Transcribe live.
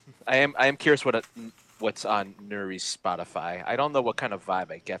I am curious what's on Nuri's Spotify. I don't know what kind of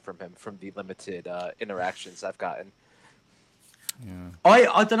vibe I get from him from the limited interactions I've gotten. Yeah.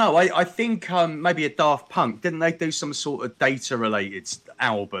 I don't know. I think maybe a Daft Punk. Didn't they do some sort of data related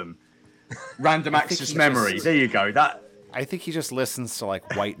album? Random Access Memory. There you go. I think he just listens to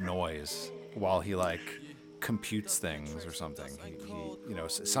like white noise while he like computes things or something. He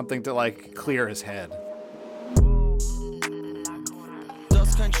something to like clear his head.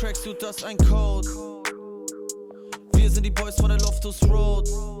 Das kein Tracksuit, das ein Code. Wir sind die Boys von der Loftus Road.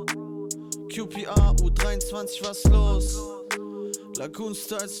 QPR U23, was los? Lagoon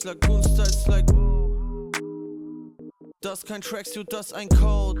Styles like. Das kein Tracksuit, das ein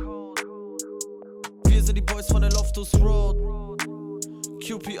Code. Wir sind die Boys von der Loftus Road.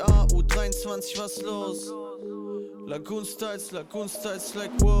 QPR U23, was los? Lagoon Styles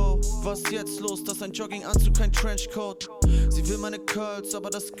like, wow. Was jetzt los? Das ein Jogginganzug, kein Trenchcoat. Sie will meine Curls, aber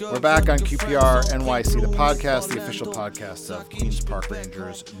das Girl. We're back on QPR NYC, the podcast, the official podcast of Queens Park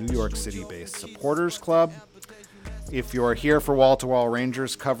Rangers, New York City-based supporters club. If you're here for wall-to-wall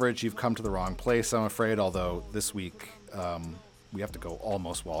Rangers coverage, you've come to the wrong place, I'm afraid, although this week we have to go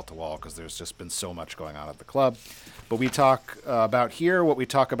almost wall-to-wall because there's just been so much going on at the club. But we talk about here what we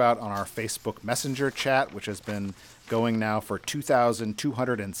talk about on our Facebook Messenger chat, which has been going now for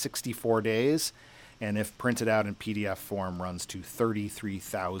 2,264 days, and if printed out in PDF form, runs to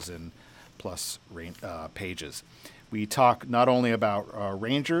 33,000 plus pages. We talk not only about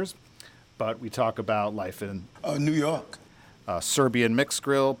Rangers, but we talk about life in New York, Serbian mixed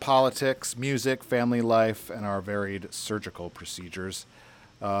grill, politics, music, family life, and our varied surgical procedures.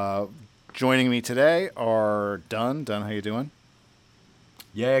 Joining me today are Dunn. Dunn, how you doing?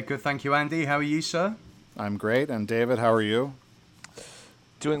 Yeah, good. Thank you, Andy. How are you, sir? I'm great. And David, how are you?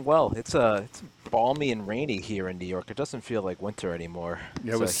 Doing well. It's balmy and rainy here in New York. It doesn't feel like winter anymore.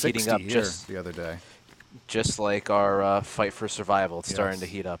 Yeah, it was 60 heating up here the other day. Just like our fight for survival. It's starting to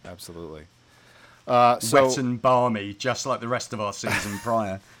heat up. Absolutely. Wet and balmy, just like the rest of our season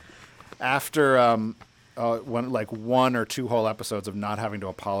prior. After one or two whole episodes of not having to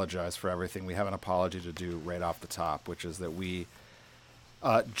apologize for everything, we have an apology to do right off the top, which is that we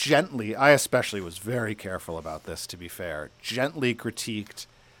gently, I especially was very careful about this, to be fair, gently critiqued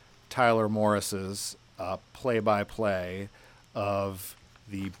Tyler Morris's play-by-play of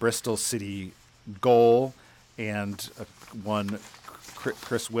the Bristol City goal and one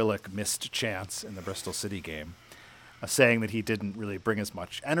Chris Willick missed chance in the Bristol City game, saying that he didn't really bring as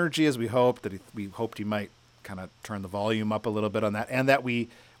much energy as we hoped, that we hoped he might kind of turn the volume up a little bit on that, and that we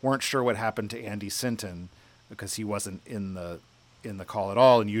weren't sure what happened to Andy Sinton because he wasn't in the call at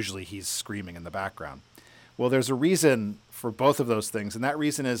all, and usually he's screaming in the background. Well, there's a reason for both of those things, and that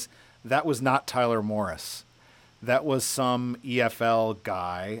reason is that was not Tyler Morris. That was some EFL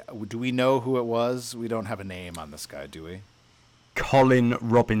guy. Do we know who it was? We don't have a name on this guy, do we? Colin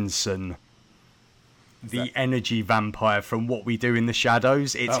Robinson, the energy vampire from What We Do in the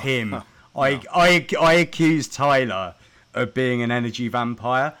Shadows. It's him. No. I accused Tyler of being an energy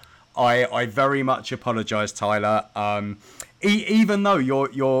vampire. I very much apologise, Tyler. Even though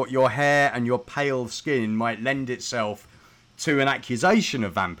your hair and your pale skin might lend itself to an accusation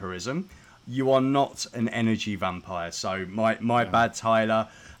of vampirism, you are not an energy vampire. So my bad, Tyler.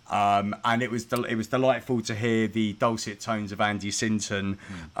 And it was delightful to hear the dulcet tones of Andy Sinton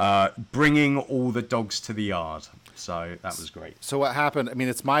bringing all the dogs to the yard. So that was great. So what happened, I mean,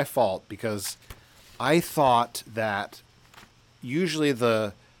 it's my fault because I thought that usually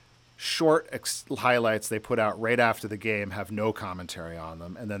the short highlights they put out right after the game have no commentary on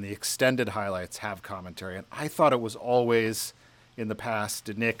them, and then the extended highlights have commentary. And I thought it was always, in the past,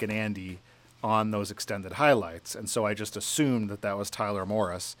 Nick and Andy on those extended highlights, and so I just assumed that was Tyler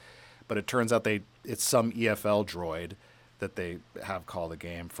Morris, but it turns out it's some EFL droid that they have call the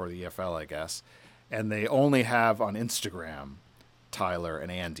game for the EFL, I guess, and they only have on Instagram Tyler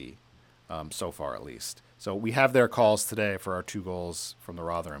and Andy, so far at least. So we have their calls today for our 2 goals from the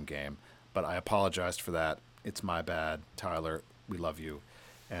Rotherham game, but I apologized for that. It's my bad, Tyler. We love you,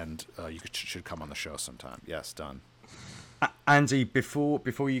 and you should come on the show sometime. Yes, done. Andy, before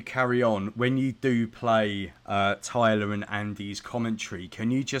you carry on, when you do play Tyler and Andy's commentary,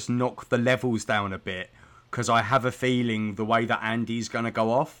 can you just knock the levels down a bit? Because I have a feeling the way that Andy's going to go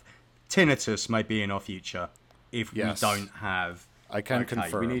off, tinnitus may be in our future if we don't have... I can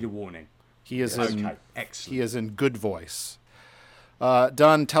confirm. We need a warning. He is excellent. He is in good voice.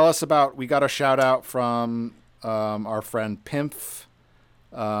 Dunn, tell us about... We got a shout-out from our friend Pimpf.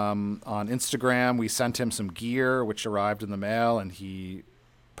 On Instagram, we sent him some gear which arrived in the mail, and he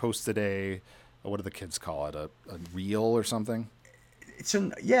posted what do the kids call it, a reel or something?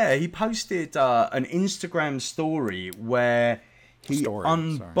 he posted an Instagram story where he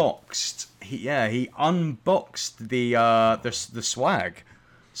unboxed. He unboxed the swag.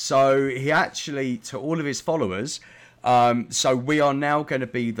 So he actually, to all of his followers, so we are now going to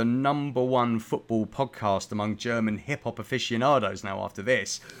be the #1 football podcast among German hip hop aficionados now after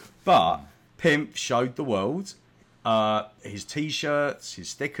this. But Pimp showed the world his t-shirts, his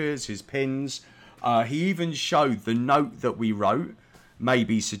stickers, his pins. He even showed the note that we wrote,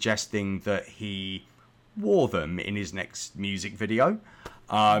 maybe suggesting that he wore them in his next music video.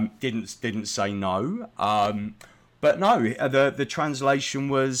 Didn't say no. But no, the translation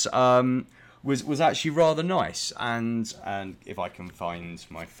was actually rather nice, and if I can find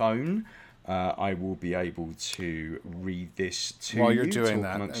my phone, I will be able to read this to you. While you're doing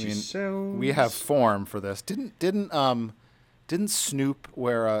that, I mean, we have form for this. Didn't Snoop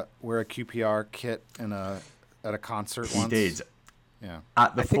wear a QPR kit at a concert once? He did. Yeah,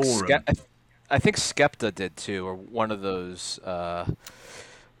 at the Forum. I think Skepta did too, or one of those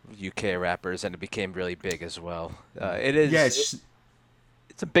UK rappers, and it became really big as well. It is. Yes.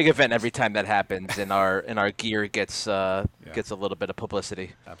 It's a big event every time that happens, and our gear gets a little bit of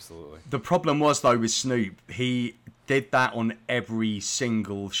publicity. Absolutely. The problem was though with Snoop, he did that on every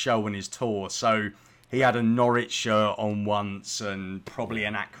single show on his tour. So he had a Norwich shirt on once, and probably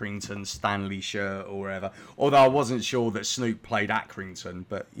an Accrington Stanley shirt or whatever. Although I wasn't sure that Snoop played Accrington,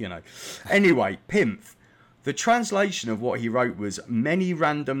 but you know. Anyway, Pimp. The translation of what he wrote was, "Many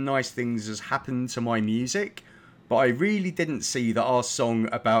random nice things has happened to my music, but I really didn't see that our song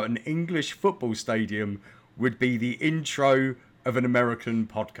about an English football stadium would be the intro of an American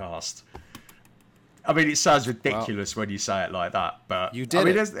podcast." I mean, it sounds ridiculous when you say it like that, but you did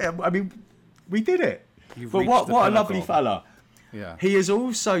I mean, we did it. But what a lovely fella. Yeah. He has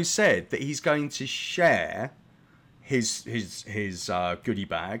also said that he's going to share his goodie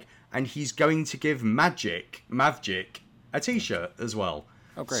bag, and he's going to give Mavjik a t-shirt as well.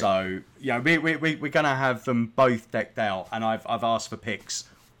 Oh, great. So, yeah, we're going to have them both decked out, and I've asked for pics,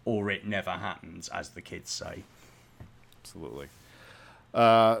 or it never happens, as the kids say. Absolutely.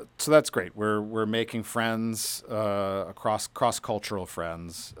 So that's great. We're making friends, cross-cultural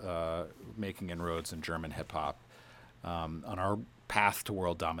friends, making inroads in German hip-hop on our path to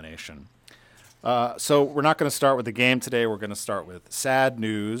world domination. So we're not going to start with the game today. We're going to start with sad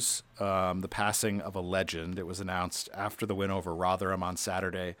news, the passing of a legend. It was announced after the win over Rotherham on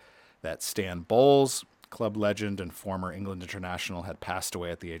Saturday that Stan Bowles, club legend and former England international, had passed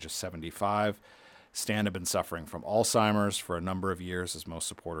away at the age of 75. Stan had been suffering from Alzheimer's for a number of years, as most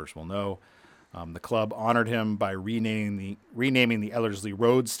supporters will know. The club honored him by renaming the Ellerslie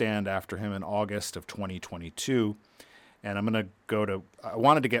Road stand after him in August of 2022. And I'm going to I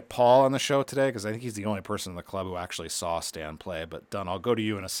wanted to get Paul on the show today because I think he's the only person in the club who actually saw Stan play. But Dunn, I'll go to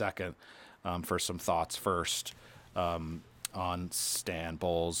you in a second for some thoughts first on Stan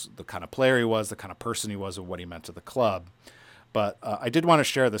Bowles, the kind of player he was, the kind of person he was, and what he meant to the club. But I did want to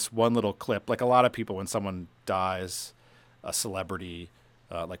share this one little clip. Like a lot of people, when someone dies, a celebrity,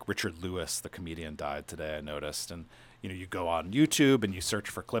 like Richard Lewis, the comedian, died today, I noticed. And you go on YouTube and you search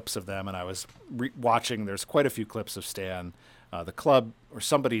for clips of them. And I was watching, there's quite a few clips of Stan. The club, or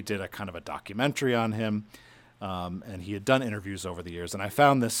somebody did a kind of a documentary on him. And he had done interviews over the years. And I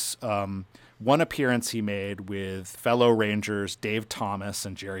found this one appearance he made with fellow Rangers Dave Thomas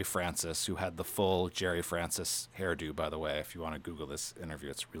and Jerry Francis, who had the full Jerry Francis hairdo, by the way. If you want to Google this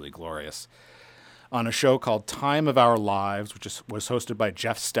interview, it's really glorious. On a show called Time of Our Lives, which was hosted by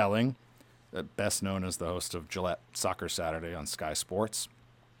Jeff Stelling, best known as the host of Gillette Soccer Saturday on Sky Sports.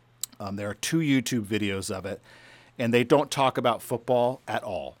 There are 2 YouTube videos of it, and they don't talk about football at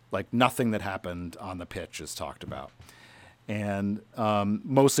all. Like nothing that happened on the pitch is talked about. And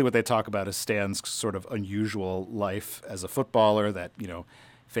mostly what they talk about is Stan's sort of unusual life as a footballer, that,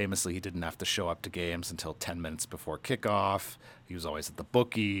 famously he didn't have to show up to games until 10 minutes before kickoff. He was always at the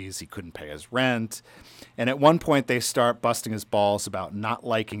bookies. He couldn't pay his rent. And at one point they start busting his balls about not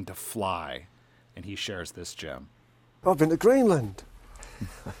liking to fly. And he shares this gem. I've been to Greenland.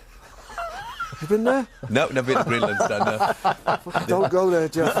 You been there? No, never been to Greenland, Stan. No. Don't go there,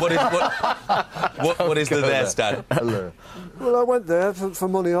 Jeff. What is there, Stan? Hello. Well, I went there for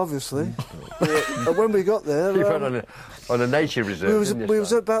money, obviously. And when we got there, you went on a nature reserve. We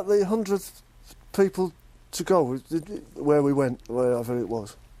was about the 100th people to go where we went, wherever it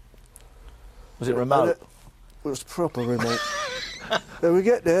was. Was it remote? It was proper remote. Then we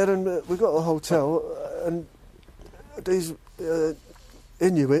get there and we got a hotel, and these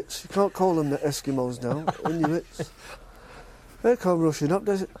Inuits, you can't call them the Eskimos now, Inuits, they come rushing up.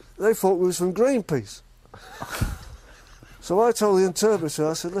 They thought we was from Greenpeace. So I told the interpreter,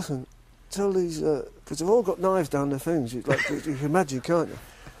 I said, listen, tell these, because they've all got knives down their things, you can imagine, can't you?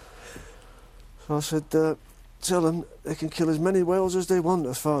 So I said, tell them they can kill as many whales as they want,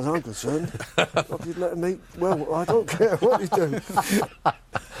 as far as I'm concerned. If you'd let them eat, well, I don't care what you do.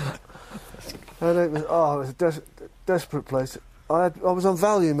 And it was a desperate place. I was on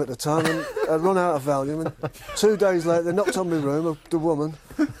Valium at the time, and I'd run out of Valium, and 2 days later they knocked on my room, the woman.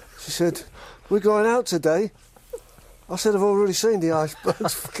 She said, we're going out today. I said, I've already seen the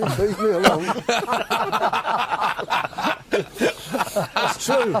icebergs, fucking leave me alone. That's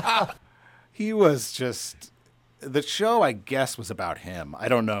true. He was just... The show, I guess, was about him. I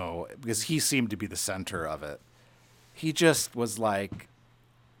don't know, because he seemed to be the center of it. He just was like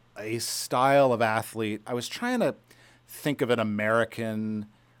a style of athlete. I was trying to think of an American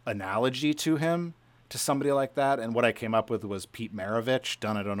analogy to him, to somebody like that, and what I came up with was Pete Maravich.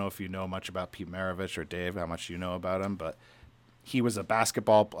 Dunn, I don't know if you know much about Pete Maravich, or Dave, how much you know about him, but he was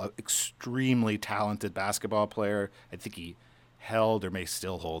extremely talented basketball player. I think he held, or may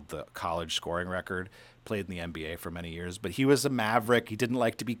still hold, the college scoring record. Played in the NBA for many years, but he was a maverick. He didn't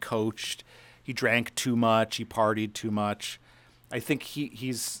like to be coached. He drank too much. He partied too much. I think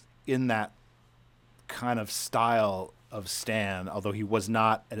he's in that kind of style of Stan, although he was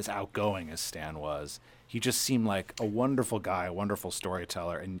not as outgoing as Stan was. He just seemed like a wonderful guy, a wonderful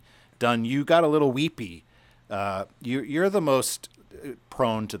storyteller. And Dunn, you got a little weepy. You're the most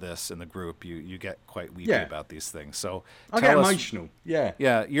prone to this in the group. You get quite weepy about these things. So I get emotional. Yeah.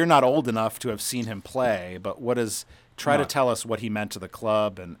 You're not old enough to have seen him play, but try to tell us what he meant to the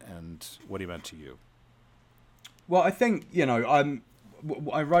club and what he meant to you. Well, I think,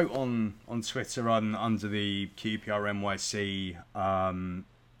 I wrote on Twitter under the QPR NYC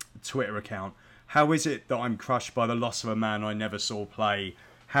Twitter account, how is it that I'm crushed by the loss of a man I never saw play?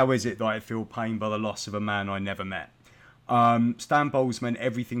 How is it that I feel pain by the loss of a man I never met? Stan Bowles meant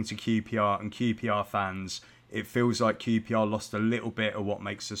everything to QPR and QPR fans. It feels like QPR lost a little bit of what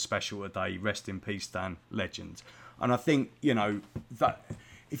makes us special today. Rest in peace, Stan, legend. And I think, that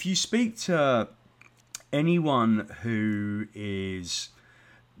if you speak to anyone who is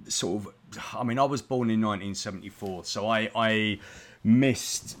sort of, I was born in 1974, so I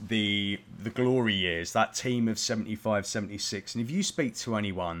missed the glory years, that team of 75, 76. And if you speak to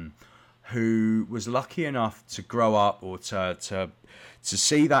anyone who was lucky enough to grow up or to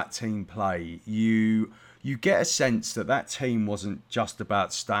see that team play, you get a sense that team wasn't just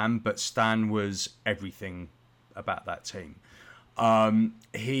about Stan, but Stan was everything about that team. I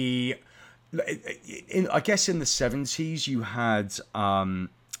guess in the 70s you had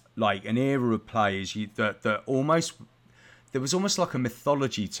like an era of players that almost, there was almost like a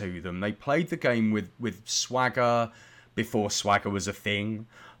mythology to them. They played the game with swagger before swagger was a thing.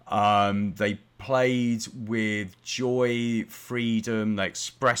 They played with joy, freedom. They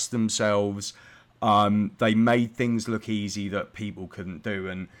expressed themselves. They made things look easy that people couldn't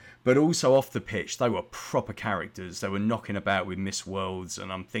do. But also off the pitch, they were proper characters. They were knocking about with Miss Worlds,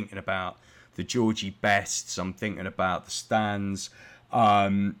 and I'm thinking about the Georgie Bests. I'm thinking about the Stans,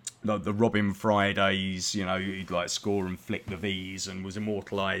 like the Robin Fridays. He'd like score and flick the V's, and was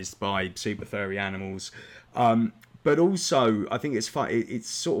immortalised by Super Furry Animals. But also, I think it's fun. It's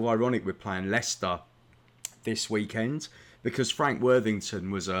sort of ironic we're playing Leicester this weekend, because Frank Worthington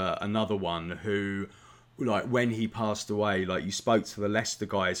was another one who, like, when he passed away, like, you spoke to the Leicester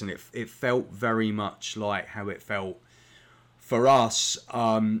guys, and it felt very much like how it felt for us.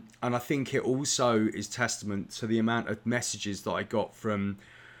 And I think it also is testament to the amount of messages that I got from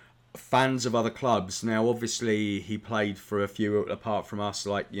fans of other clubs. Now, obviously, he played for a few apart from us,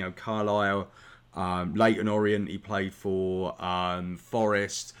 like, Carlisle, Leyton Orient. He played for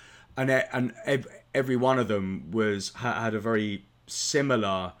Forest, and every one of them had a very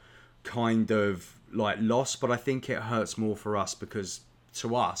similar kind of like loss. But I think it hurts more for us because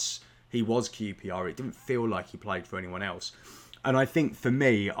to us he was QPR. It didn't feel like he played for anyone else. And I think for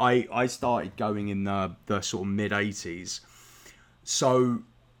me, I started going in the sort of mid-80s. So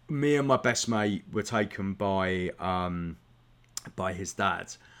me and my best mate were taken by his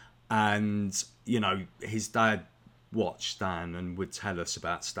dad. And, his dad watched Stan and would tell us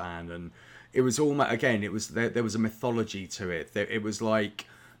about Stan. And it was almost, again, there was a mythology to it. It was like,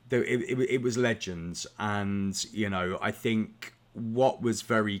 it was legends. And, I think what was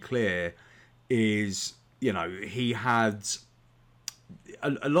very clear is, he had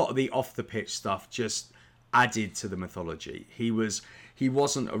a lot of the off the pitch stuff just added to the mythology. He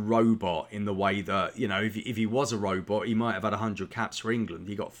wasn't a robot in the way that, if he was a robot, he might have had 100 caps for England.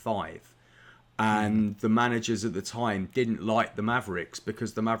 He got 5. And the managers at the time didn't like the Mavericks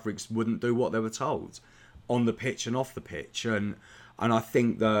because the Mavericks wouldn't do what they were told. on the pitch and off the pitch, and I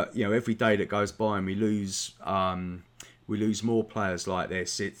think that every day that goes by and we lose more players like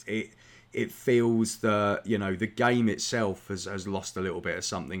this, it feels that the game itself has lost a little bit of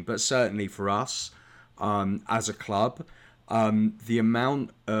something. But certainly for us as a club, the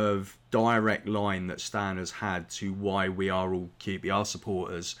amount of direct line that Stan has had to why we are all QPR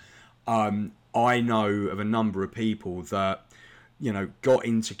supporters, I know of a number of people that got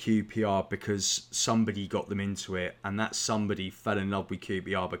into QPR because somebody got them into it, and that somebody fell in love with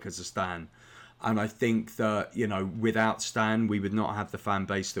QPR because of Stan. And I think that without Stan, we would not have the fan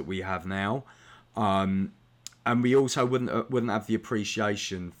base that we have now, and we also wouldn't have the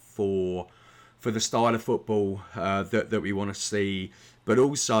appreciation for the style of football that we want to see, but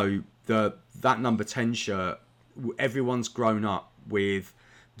also that number 10 shirt. Everyone's grown up with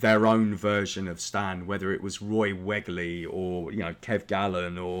their own version of Stan, whether it was Roy Wegley or Kev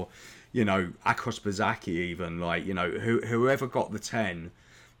Gallen or Akos Bazaki, even whoever got the 10,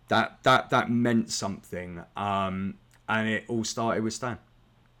 that meant something, and it all started with Stan.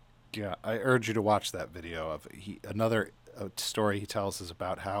 Yeah, I urge you to watch that video of another story he tells is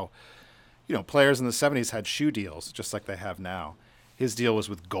about how players in the 70s had shoe deals just like they have now. His deal was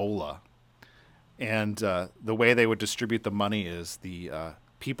with Gola, and the way they would distribute the money is the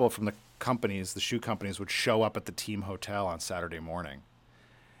people from the shoe companies would show up at the team hotel on Saturday morning,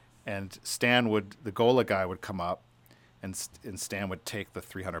 and the Gola guy would come up, and Stan would take the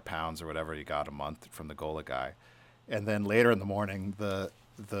 300 pounds or whatever he got a month from the Gola guy, and then later in the morning the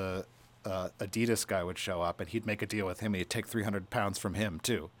Adidas guy would show up, and he'd make a deal with him. He'd take 300 pounds from him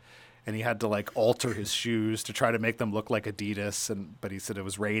too, and he had to alter his shoes to try to make them look like Adidas. But he said it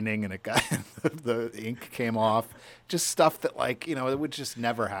was raining and the ink came off. Just stuff that it would just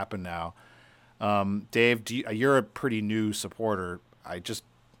never happen now. Dave, you're a pretty new supporter.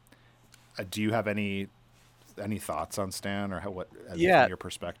 Do you have any thoughts on Stan or from your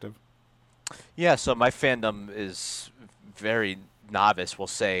perspective? Yeah, so my fandom is very novice. We'll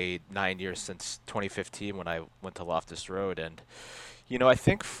say 9 years since 2015 when I went to Loftus Road, and I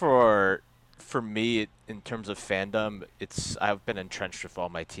think for me, in terms of fandom, I've been entrenched with all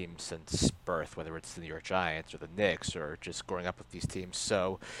my teams since birth, whether it's the New York Giants or the Knicks or just growing up with these teams.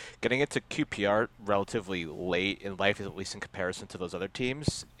 So getting into QPR relatively late in life, at least in comparison to those other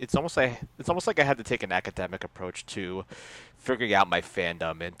teams, it's almost like I had to take an academic approach to figuring out my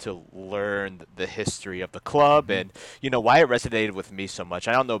fandom and to learn the history of the club and why it resonated with me so much.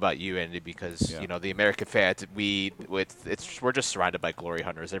 I don't know about you, Andy, because the American fans, we're just surrounded by glory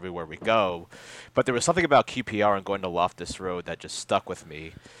hunters everywhere we go. But there was something about QPR and going to Loftus Road that just stuck with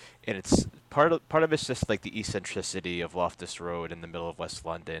me, and it's part of it's just the eccentricity of Loftus Road in the middle of West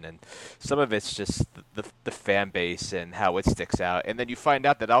London, and some of it's just the fan base and how it sticks out. And then you find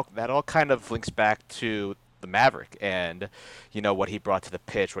out that all kind of links back to the Maverick and what he brought to the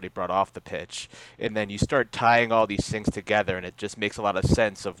pitch, what he brought off the pitch, and then you start tying all these things together, and it just makes a lot of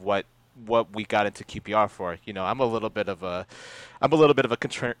sense of what we got into QPR for. I'm a little bit of a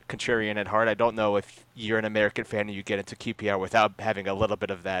contrarian at heart. I don't know if you're an American fan and you get into QPR without having a little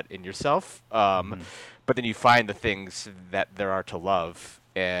bit of that in yourself. But then you find the things that there are to love.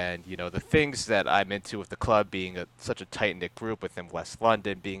 And, the things that I'm into with the club being such a tight-knit group within West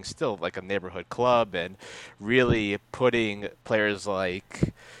London, being still like a neighborhood club, and really putting players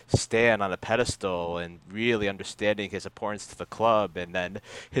like Stan on a pedestal and really understanding his importance to the club, and then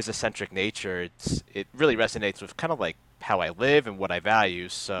his eccentric nature, it really resonates with kind of like how I live and what I value.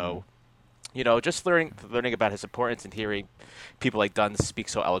 So, just learning about his importance and hearing people like Dunn speak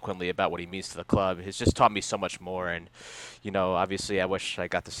so eloquently about what he means to the club has just taught me so much more. And, obviously I wish I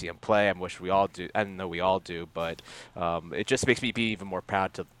got to see him play. I wish we all do. I know we all do, but it just makes me be even more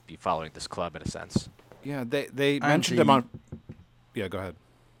proud to be following this club in a sense. Yeah, they mentioned him on... Yeah, go ahead.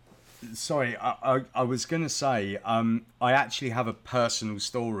 Sorry, I was going to say, I actually have a personal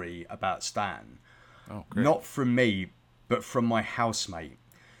story about Stan. Oh, great. Not from me, but from my housemate.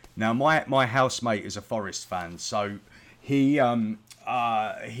 Now, my housemate is a Forest fan, so he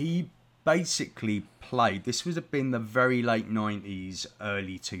basically played. This would have been the very late 90s,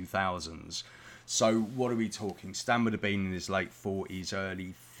 early 2000s. So what are we talking? Stan would have been in his late 40s,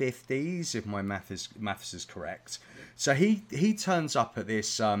 early 50s, if my maths is correct. So he turns up at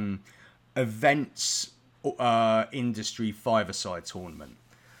this events industry five-a-side tournament.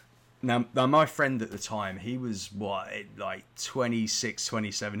 Now, my friend at the time, he was, 26,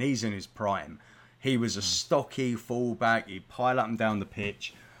 27. He's in his prime. He was a stocky fullback. He'd pile up and down the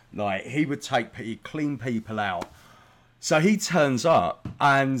pitch. He'd clean people out. So he turns up,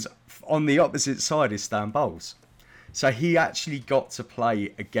 and on the opposite side is Stan Bowles. So he actually got to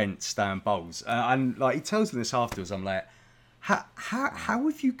play against Stan Bowles, and like he tells me this afterwards. I'm like, how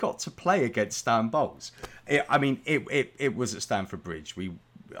have you got to play against Stan Bowles? It was at Stamford Bridge.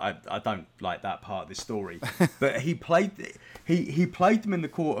 I don't like that part of the story, but he played them in the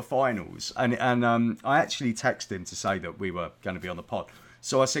quarterfinals, and I actually texted him to say that we were going to be on the pod.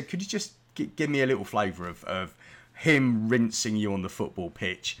 So I said, could you just give me a little flavour of him rinsing you on the football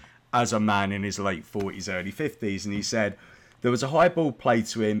pitch as a man in his late 40s, early 50s? And he said, there was a high ball played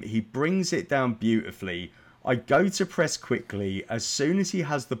to him. He brings it down beautifully. I go to press quickly. As soon as he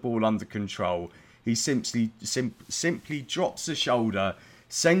has the ball under control, he simply drops the shoulder,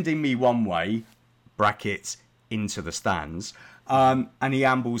 sending me one way, brackets, into the stands, and he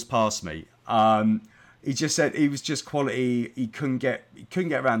ambles past me. He just said he was just quality. He couldn't get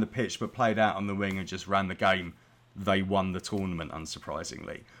around the pitch, but played out on the wing and just ran the game. They won the tournament,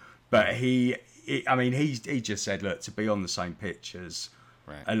 unsurprisingly. But he just said, look, to be on the same pitch as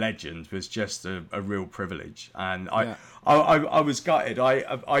a legend was just a real privilege. And I was gutted.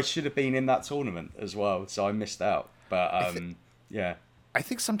 I should have been in that tournament as well, so I missed out. But yeah. I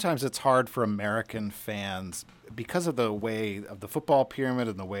think sometimes it's hard for American fans because of the way of the football pyramid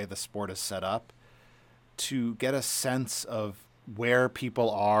and the way the sport is set up to get a sense of where people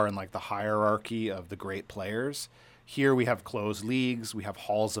are in like the hierarchy of the great players. Here we have closed leagues, we have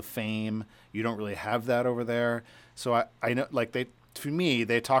halls of fame. You don't really have that over there. So I know, like they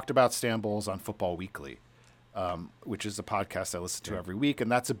talked about Stan Bowles on Football Weekly, which is a podcast I listen to every week,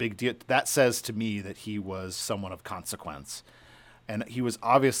 and that's a big deal. That says to me that he was someone of consequence. And he was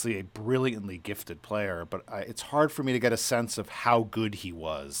obviously a brilliantly gifted player, but it's hard for me to get a sense of how good he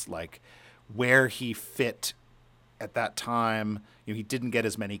was, like where he fit at that time. You know, he didn't get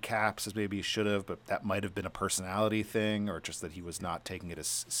as many caps as maybe he should have, but that might have been a personality thing, or just that he was not taking it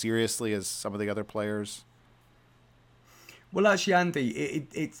as seriously as some of the other players. Well, actually, Andy,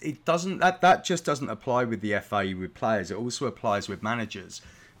 it doesn't that just doesn't apply with the FA with players. It also applies with managers.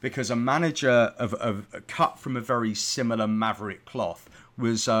 Because a manager of cut from a very similar maverick cloth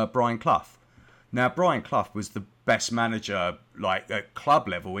was Brian Clough. Now, Brian Clough was the best manager, like at club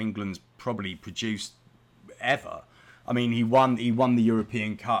level, England's probably produced ever. I mean, he won the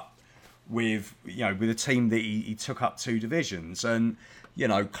European Cup with a team that he took up 2 divisions, and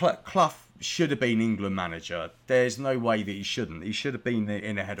Clough should have been England manager. There's no way that he shouldn't. He should have been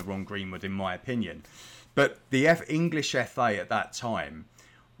in ahead of Ron Greenwood, in my opinion. But the English FA at that time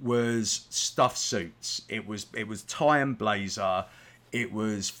was stuffed suits. It was tie and blazer. It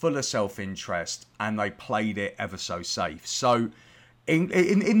was full of self-interest, and they played it ever so safe. So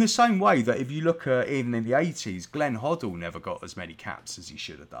in the same way that if you look at even in the 80s, Glenn Hoddle never got as many caps as he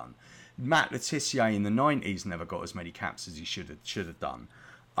should have done. Matt Le Tissier in the 90s never got as many caps as he should have done.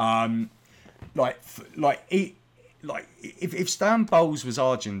 If Stan Bowles was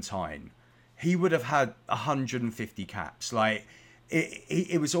Argentine, he would have had 150 caps.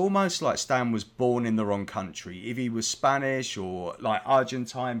 It was almost like Stan was born in the wrong country. If he was Spanish or like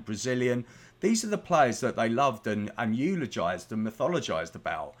Argentine, Brazilian, these are the players that they loved and eulogised and mythologized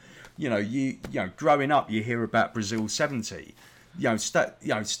about. Growing up, you hear about Brazil '70.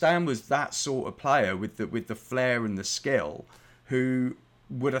 Stan was that sort of player with the flair and the skill, who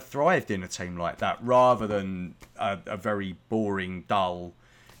would have thrived in a team like that rather than a very boring, dull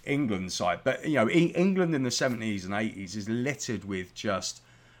England side. But England in the 70s and 80s is littered with just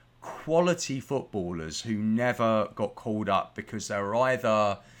quality footballers who never got called up because they're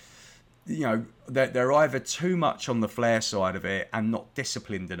either too much on the flair side of it and not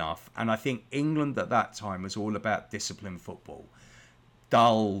disciplined enough. And I think England at that time was all about disciplined football,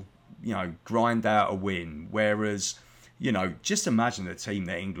 dull, grind out a win. Whereas just imagine the team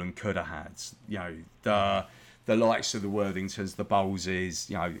that England could have had. The likes of the Worthingtons, the Bowleses,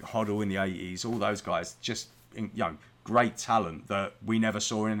 Hoddle in the 80s, all those guys, just, great talent that we never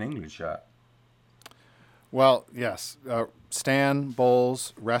saw in an England shirt. Well, yes. Stan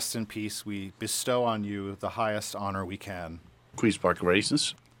Bowles, rest in peace. We bestow on you the highest honor we can. Queen's Park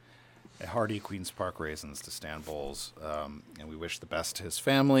Raisins. A hearty Queen's Park Raisins to Stan Bowles. And we wish the best to his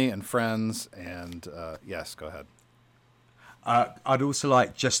family and friends. And yes, go ahead. I'd also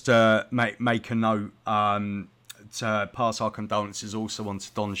like just to make a note to pass our condolences also on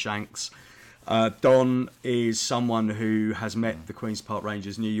to Don Shanks. Don is someone who has met the Queen's Park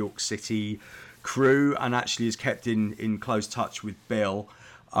Rangers New York City crew and actually is kept in close touch with Bill.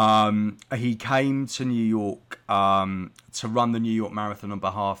 He came to New York to run the New York Marathon on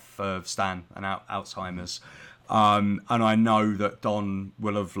behalf of Stan and Alzheimer's. And I know that Don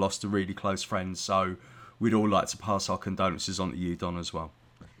will have lost a really close friend, so we'd all like to pass our condolences on to you, Don, as well.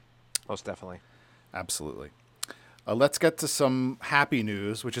 Most definitely. Absolutely. Let's get to some happy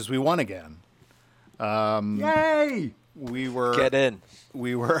news, which is we won again. Yay! We were Get in.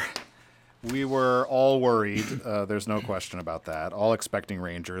 We were all worried. There's no question about that. All expecting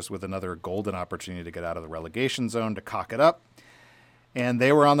Rangers with another golden opportunity to get out of the relegation zone to cock it up. And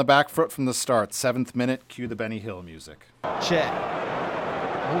they were on the back foot from the start. 7th minute, cue the Benny Hill music. Chair.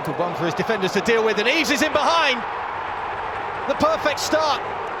 All to one for his defenders to deal with, and Eves is in behind. The perfect start.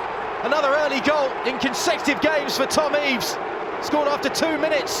 Another early goal in consecutive games for Tom Eves. Scored after 2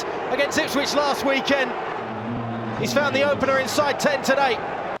 minutes against Ipswich last weekend. He's found the opener inside 10 today.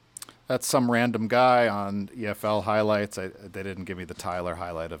 That's some random guy on EFL highlights. They didn't give me the Tyler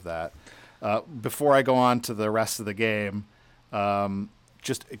highlight of that. Before I go on to the rest of the game,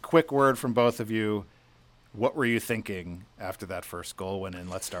 just a quick word from both of you. What were you thinking after that first goal went in?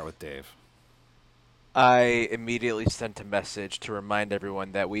 Let's start with Dave. I immediately sent a message to remind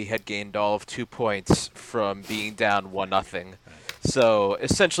everyone that we had gained all of 2 points from being down 1-0. So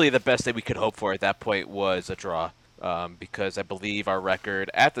essentially the best that we could hope for at that point was a draw, because I believe our record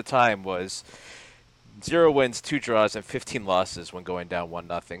at the time was 0 wins, 2 draws, and 15 losses when going down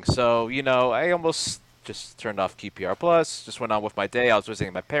 1-0. So, I almost just turned off QPR Plus, just went on with my day. I was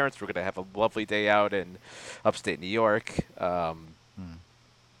visiting my parents. We're going to have a lovely day out in upstate New York. But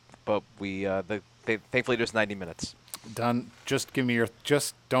thankfully there's 90 minutes. Done. Just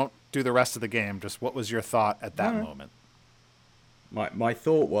don't do the rest of the game. Just what was your thought at that moment? My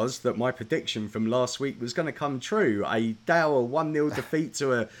thought was that my prediction from last week was going to come true. A dour 1-0 defeat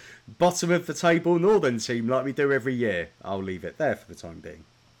to a bottom of the table Northern team like we do every year. I'll leave it there for the time being.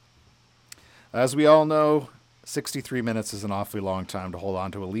 As we all know, 63 minutes is an awfully long time to hold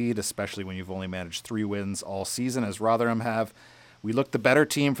on to a lead, especially when you've only managed 3 wins all season, as Rotherham have. We looked the better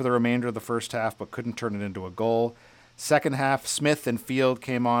team for the remainder of the first half, but couldn't turn it into a goal. Second half, Smith and Field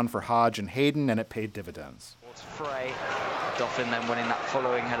came on for Hodge and Hayden, and it paid dividends. Frey. Doffin then winning that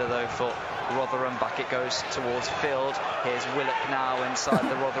following header though for Rotherham. Back it goes towards Field. Here's Willock now inside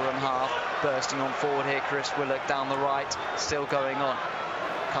the Rotherham half. Bursting on forward here, Chris Willock down the right. Still going on.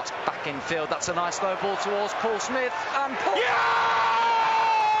 Cuts back in Field. That's a nice low ball towards Paul Smith. And Paul...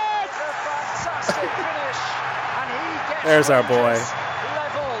 Yes! A fantastic finish. And he gets... There's our boy.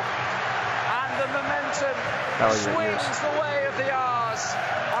 Level. And the momentum swings the way of the R's.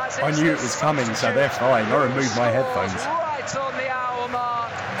 I knew it was coming, so they're fine. I removed my headphones. Right on the hour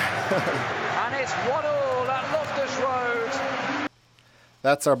mark. And it's 1-1 at Loftus Road.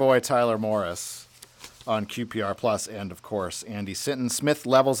 That's our boy Tyler Morris on QPR Plus, and of course Andy Sinton. Smith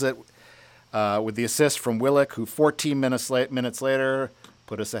levels it with the assist from Willock, who 14 minutes later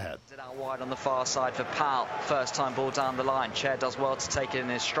put us ahead. Out wide on the far side for Powell. First time ball down the line. Chair does well to take it in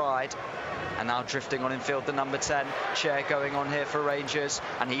his stride. And now drifting on in field, the number 10. Chair going on here for Rangers.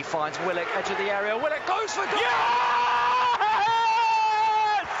 And he finds Willock, edge of the area. Willock goes for goal! Yes!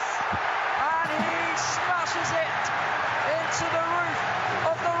 And he smashes it into the roof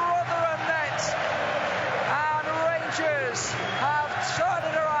of the Rotherham net. And Rangers have turned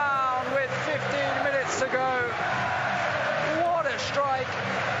it around with 15 minutes to go. What a strike,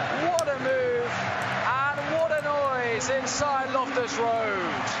 what a move, and what a noise inside Loftus Road.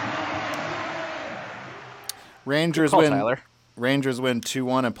 Rangers win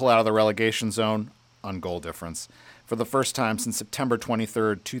 2-1 and pull out of the relegation zone on goal difference. For the first time since September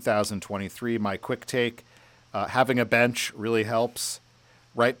 23rd, 2023, my quick take, having a bench really helps.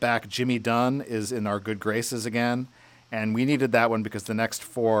 Right back Jimmy Dunn is in our good graces again, and we needed that one because the next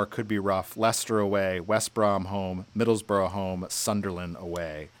 4 could be rough. Leicester away, West Brom home, Middlesbrough home, Sunderland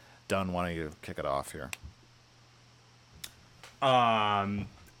away. Dunn, why don't you kick it off here?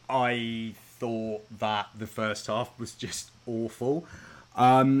 I thought that the first half was just awful.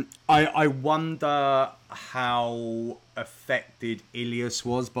 I wonder how affected Ilias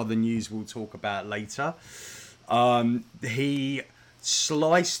was by the news we'll talk about later. He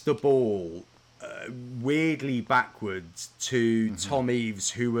sliced the ball weirdly backwards to Tom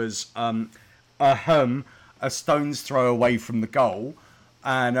Eves, who was a stone's throw away from the goal,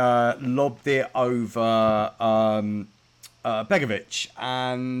 and lobbed it over Begovic.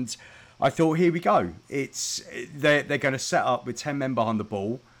 And I thought, here we go. They're going to set up with 10 men behind the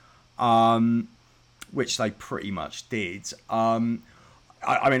ball, which they pretty much did. I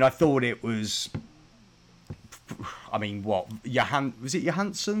thought it was... was it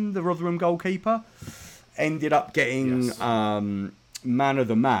Johansson, the Rotherham goalkeeper? Ended up getting man of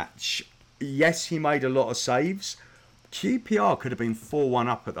the match. Yes, he made a lot of saves. QPR could have been 4-1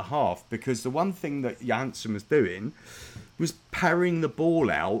 up at the half, because the one thing that Johansson was doing was parrying the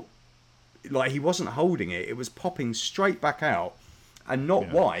ball out. Like, he wasn't holding it. It was popping straight back out. and not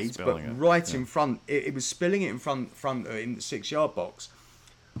wide, but spilling it. right in front. It was spilling it in front in the 6-yard box.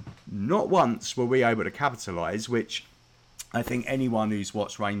 Not once were we able to capitalise, which I think anyone who's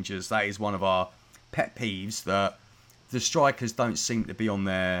watched Rangers, that is one of our pet peeves, that the strikers don't seem to be on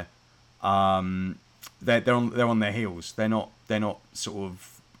their they're on their heels. They're not sort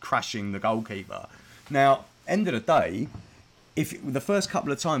of crashing the goalkeeper. Now, end of the day, if the first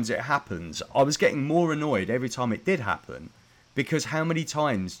couple of times it happens, I was getting more annoyed every time it did happen, because how many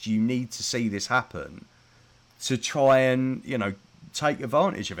times do you need to see this happen to try and, take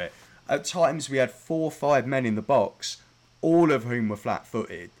advantage of it? At times we had 4 or 5 men in the box, all of whom were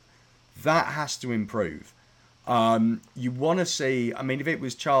flat-footed. That has to improve. You want to see, if it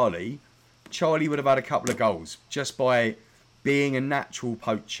was Charlie would have had a couple of goals just by being a natural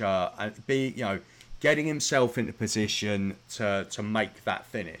poacher and getting himself into position to make that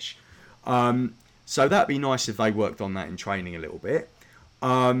finish. So that'd be nice if they worked on that in training a little bit.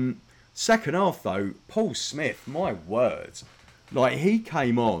 Second half though, Paul Smith, my word, he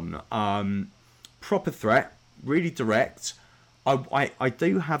came on, proper threat, really direct. I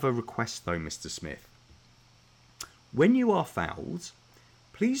do have a request though, Mr. Smith. When you are fouled,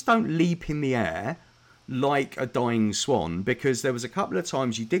 please don't leap in the air like a dying swan, because there was a couple of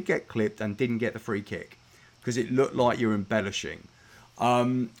times you did get clipped and didn't get the free kick because it looked like you're embellishing.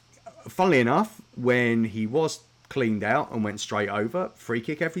 Funnily enough, when he was cleaned out and went straight over, free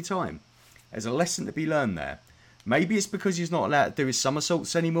kick every time. There's a lesson to be learned there. Maybe it's because he's not allowed to do his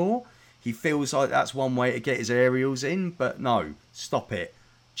somersaults anymore. He feels like that's one way to get his aerials in, but no, stop it.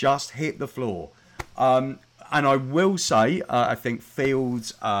 Just hit the floor. And I will say, I think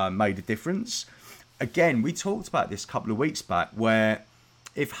Fields made a difference. Again, we talked about this a couple of weeks back, where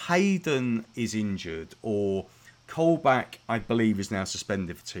if Hayden is injured or Colback, I believe, is now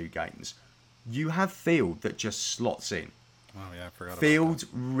suspended for 2 games, you have Field that just slots in. Oh, yeah, I forgot Field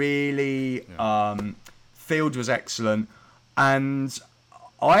about that. really... Field was excellent. And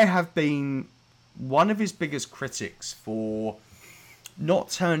I have been one of his biggest critics for not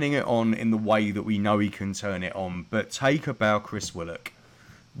turning it on in the way that we know he can turn it on. But take about Chris Willock.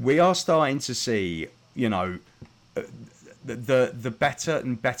 We are starting to see, the better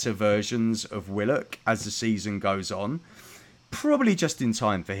and better versions of Willock as the season goes on. Probably just in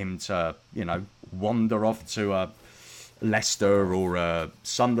time for him to, wander off to a Leicester or a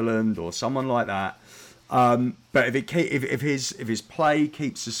Sunderland or someone like that. But if his play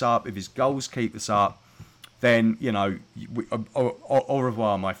keeps us up, if his goals keep us up, then au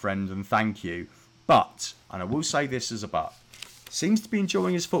revoir, my friend, and thank you. But, and I will say this as a but, seems to be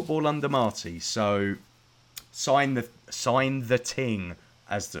enjoying his football under Marty, so sign the ting,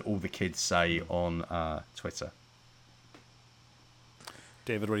 as all the kids say on Twitter.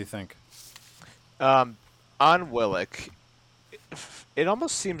 David, what do you think? On Willock, it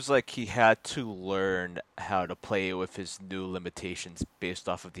almost seems like he had to learn how to play with his new limitations based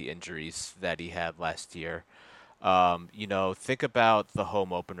off of the injuries that he had last year. Think about the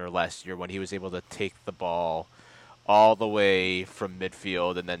home opener last year when he was able to take the ball all the way from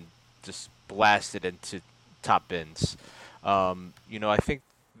midfield and then just blast it into top bins. I think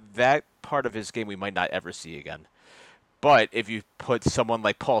that part of his game we might not ever see again. But if you put someone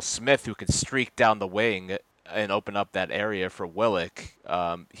like Paul Smith who can streak down the wing and open up that area for Willock,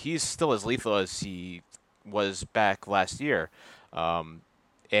 he's still as lethal as he was back last year.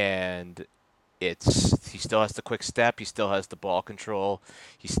 And he still has the quick step, he still has the ball control,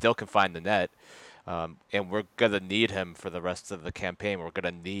 he still can find the net. And we're going to need him for the rest of the campaign. We're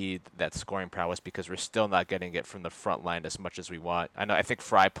going to need that scoring prowess because we're still not getting it from the front line as much as we want. I think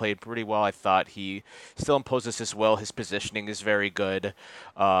Fry played pretty well. I thought he still imposes his will. His positioning is very good.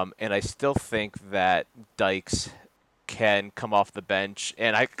 And I still think that Dykes can come off the bench.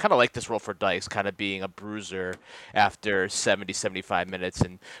 And I kind of like this role for Dykes, kind of being a bruiser after 70, 75 minutes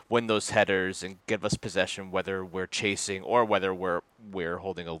and win those headers and give us possession, whether we're chasing or whether we're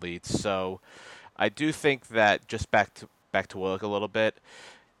holding a lead. So I do think that, just back to Willock a little bit,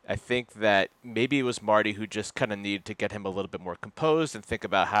 I think that maybe it was Marty who just kind of needed to get him a little bit more composed and think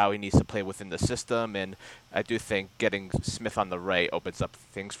about how he needs to play within the system. And I do think getting Smith on the right opens up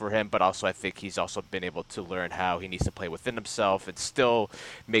things for him, but also I think he's also been able to learn how he needs to play within himself and still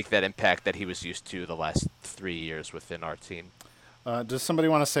make that impact that he was used to the last 3 years within our team. Does somebody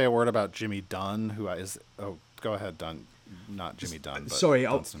want to say a word about Jimmy Dunn, who is... Oh, go ahead, Dunn. Not Jimmy Dunn, but sorry,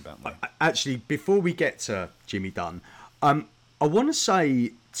 Dunstan Bentley. Actually, before we get to Jimmy Dunn, I want to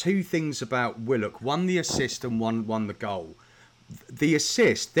say 2 things about Willock. One, the assist, and one the goal. The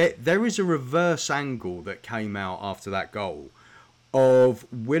assist, there is a reverse angle that came out after that goal of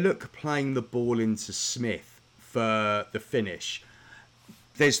Willock playing the ball into Smith for the finish.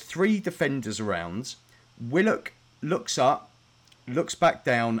 There's 3 defenders around. Willock looks up, looks back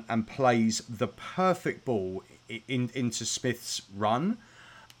down, and plays the perfect ball into Smith's run.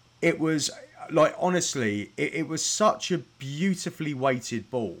 It was like, honestly, it was such a beautifully weighted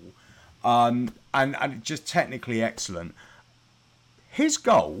ball, and just technically excellent. His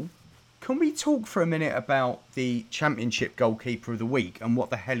goal. Can we talk for a minute about the Championship goalkeeper of the week and what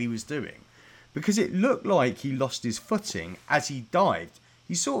the hell he was doing? Because it looked like he lost his footing as he dived.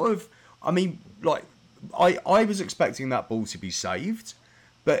 He sort of, I mean, like, I was expecting that ball to be saved,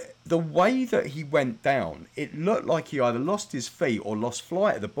 but the way that he went down, it looked like he either lost his feet or lost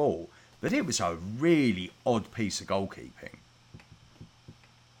flight of the ball. But it was a really odd piece of goalkeeping.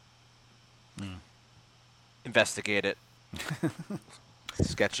 Investigate it.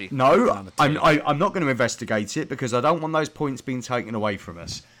 Sketchy. No, I'm not going to investigate it because I don't want those points being taken away from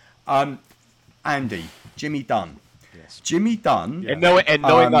us. Andy, Jimmy Dunn. Yes. Jimmy Dunn. And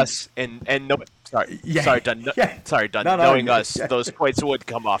knowing us, sorry, Dunn. Yeah. Sorry, Dunn. No, knowing yeah, us, yeah. those points would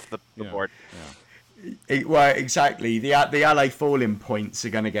come off the board. Well, exactly. The LA Falling points are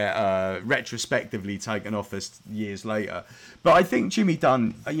going to get retrospectively taken off us years later. But I think Jimmy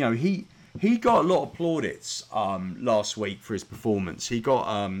Dunn, he got a lot of plaudits last week for his performance. He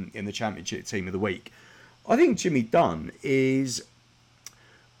got in the Championship Team of the Week. I think Jimmy Dunn is...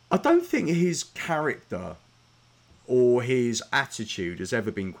 I don't think his character or his attitude has ever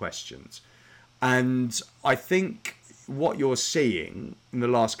been questioned. And I think what you're seeing in the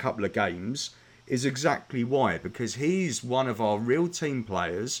last couple of games is exactly why. Because he's one of our real team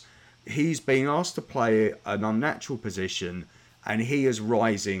players. He's being asked to play an unnatural position and he is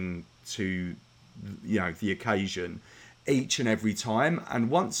rising to the occasion each and every time, and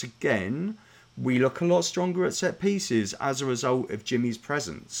once again we look a lot stronger at set pieces as a result of Jimmy's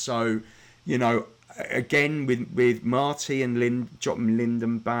presence. So again with Marty and dropping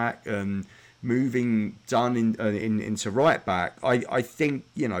Lyndon back and moving Dunn into right back, I think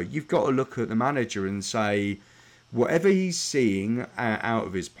you've got to look at the manager and say whatever he's seeing out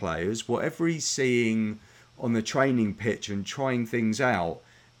of his players, whatever he's seeing on the training pitch and trying things out,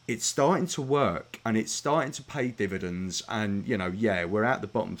 it's starting to work and it's starting to pay dividends. And, we're at the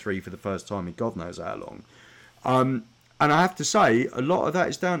bottom 3 for the first time in God knows how long. And I have to say, a lot of that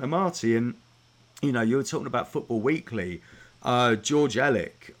is down to Marty. And, you were talking about Football Weekly. George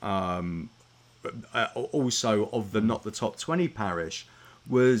Ellick, also of the Not the Top 20 parish,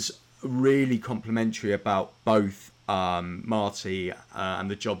 was really complimentary about both Marty and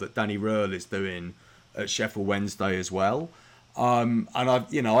the job that Danny Röhrl is doing at Sheffield Wednesday as well. And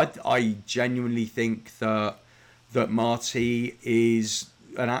I genuinely think that Marty is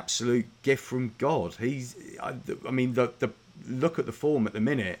an absolute gift from God. The look at the form at the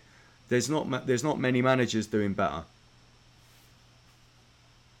minute. There's not many managers doing better.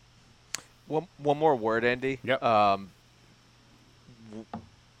 One more word, Andy. Yep.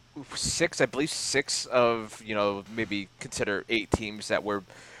 6 of maybe consider 8 teams that we're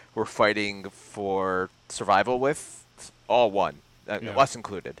fighting for survival with, all won, us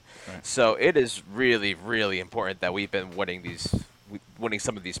included. Right. So it is really, really important that we've been winning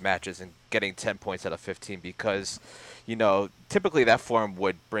some of these matches and getting 10 points out of 15 because, typically that form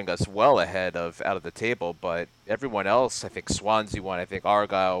would bring us well ahead out of the table. But everyone else, I think Swansea won, I think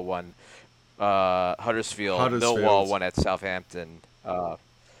Argyle won, Huddersfield, Millwall won at Southampton.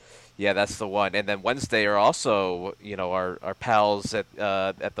 Yeah, that's the one. And then Wednesday are also, our pals at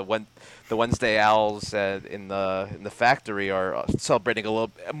the Wednesday Owls in the factory are celebrating a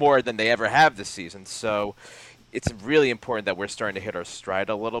little more than they ever have this season. So it's really important that we're starting to hit our stride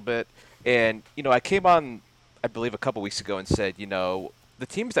a little bit. And I came on, I believe, a couple weeks ago and said, the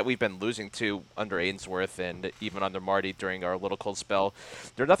teams that we've been losing to under Ainsworth and even under Marty during our little cold spell,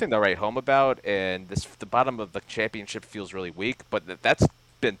 they're nothing to write home about. And the bottom of the championship feels really weak, but that's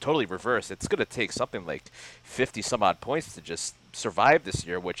been totally reversed. It's going to take something like 50 some odd points to just survive this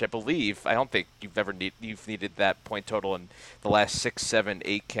year, which I don't think you've needed that point total in the last 6, 7,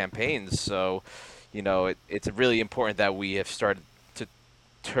 8 campaigns. So, it's really important that we have started to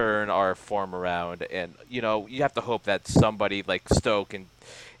turn our form around. And, you have to hope that somebody like Stoke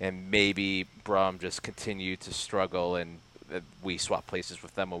and maybe Brum just continue to struggle and we swap places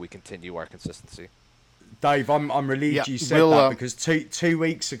with them when we continue our consistency. Dave, I'm relieved you said that because two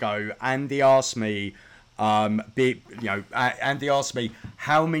weeks ago, Andy asked me, Andy asked me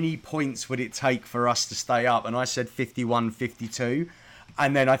how many points would it take for us to stay up, and I said 51, 52,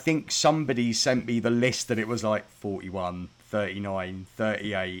 and then I think somebody sent me the list that it was like 41, 39,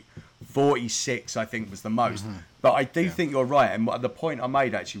 38, 46, I think was the most. But I do think you're right, and the point I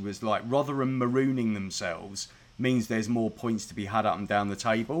made actually was like Rotherham marooning themselves means there's more points to be had up and down the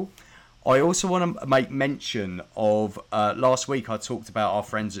table. I also want to make mention of last week I talked about our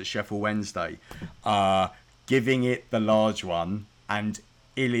friends at Sheffield Wednesday giving it the large one and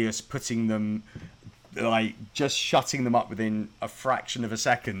Ilias putting them, like, just shutting them up within a fraction of a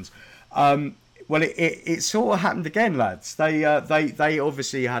second. Well, it sort of happened again, lads. They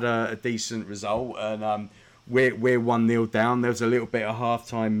obviously had a decent result, and we're 1-0 down. There was a little bit of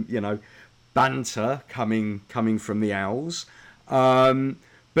halftime, banter coming from the Owls.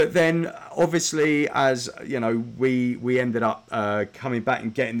 But then, obviously, as we ended up coming back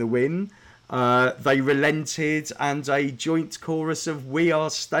and getting the win. They relented, and a joint chorus of "We are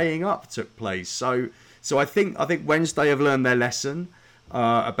staying up" took place. So I think Wednesday have learned their lesson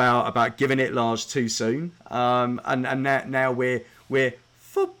about giving it large too soon, and now we're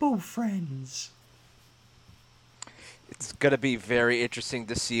football friends. It's going to be very interesting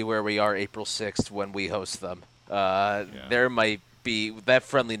to see where we are April 6th when we host them. There might be that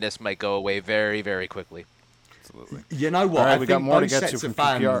friendliness might go away very, very quickly. Absolutely. You know what? All right, I we think got more to both get to sets from of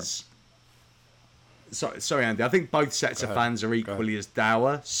fans. QPR. Sorry, Andy. I think both sets of fans are equally as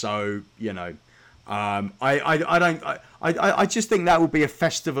dour. So I just think that will be a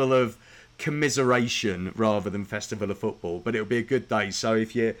festival of commiseration rather than festival of football. But it'll be a good day. So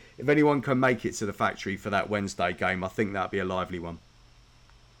if anyone can make it to the factory for that Wednesday game, I think that'll be a lively one.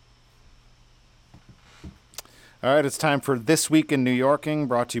 All right, it's time for This Week in New Yorking,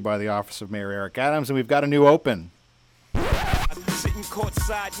 brought to you by the Office of Mayor Eric Adams, and we've got a new open. Sitting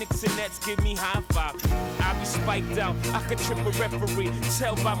courtside, Knicks and Nets give me high five. I be spiked out, I could trip a referee.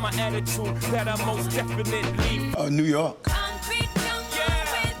 Tell by my attitude that I most definitely New York.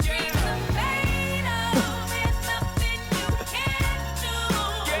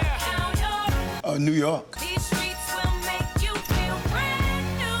 New York. These streets will make you feel brand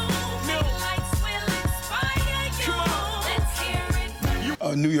new. Lights will inspire you. Let's hear it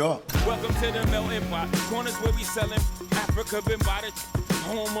from you. New York. Welcome to the melting pot. Corners where we selling Africa been by the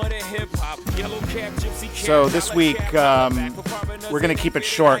home of the hip hop. Yellow cap, gypsy cap. So this week, we're going to keep it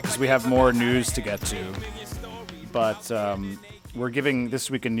short because we have more news to get to. But we're giving This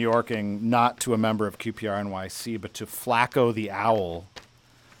Week in New Yorking not to a member of QPR NYC, but to Flacco the Owl,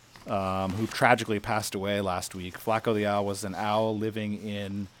 who tragically passed away last week. Flacco the Owl was an owl living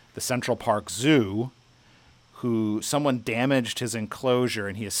in the Central Park Zoo, who someone damaged his enclosure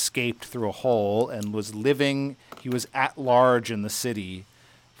and he escaped through a hole and he was at large in the city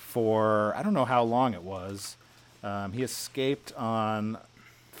for, I don't know how long it was. He escaped on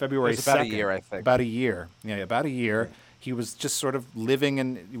February 2nd. About a year, I think. About a year. Yeah, about a year. He was just sort of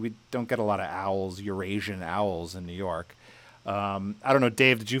living we don't get a lot of owls, Eurasian owls in New York. I don't know,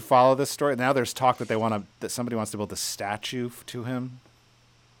 Dave, did you follow this story? Now there's talk that somebody wants to build a statue to him.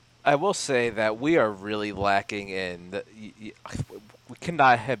 I will say that we are really lacking in. We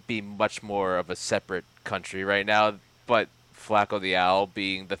cannot be much more of a separate country right now, but Flacco the Owl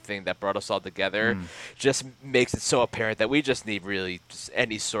being the thing that brought us all together just makes it so apparent that we just need really just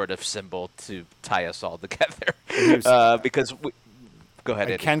any sort of symbol to tie us all together. Because go ahead,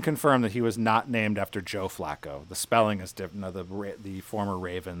 I Eddie. can confirm that he was not named after Joe Flacco. The spelling is different. No, the former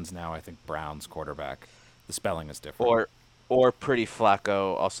Ravens, now I think Browns quarterback. The spelling is different. Or Pretty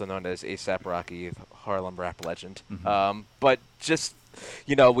Flacco, also known as A$AP Rocky, Harlem rap legend. But just,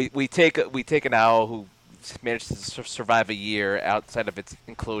 we take an owl who managed to survive a year outside of its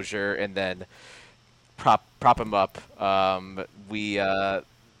enclosure and then prop him up. What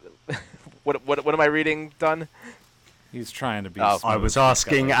am I reading, Dunn? He's trying to be. I was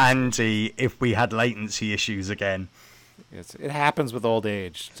asking Andy if we had latency issues again. It happens with old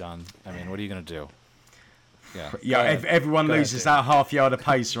age, Dunn. I mean, what are you going to do? Yeah. Everyone loses that half yard of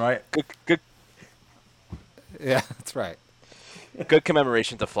pace, right? Good. Yeah, that's right. Good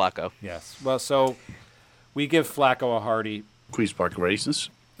commemoration to Flacco. Yes. Well, so we give Flacco a hearty. Queen's Park races.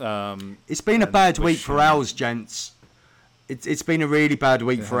 It's been a bad week for Owls, gents. It's been a really bad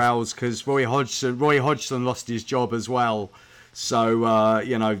week for Owls because Roy Hodgson lost his job as well. So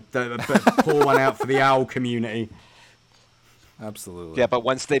pour one out for the Owl community. Absolutely. Yeah, but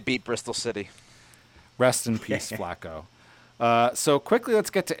once they beat Bristol City. Rest in peace, Flacco. So quickly, let's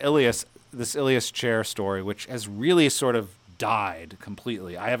get to Ilias, this Ilias chair story, which has really sort of died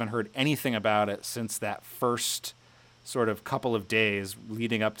completely. I haven't heard anything about it since that first sort of couple of days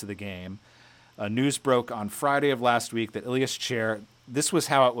leading up to the game. News broke on Friday of last week that Ilias chair, this was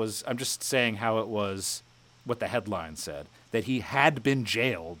how it was, I'm just saying how it was, what the headline said, that he had been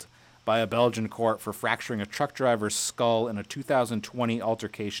jailed by a Belgian court for fracturing a truck driver's skull in a 2020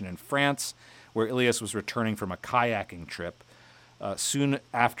 altercation in France, where Ilias was returning from a kayaking trip. Soon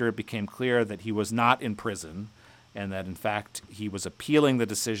after, it became clear that he was not in prison. and that in fact he was appealing the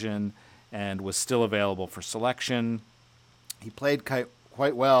decision and was still available for selection. He played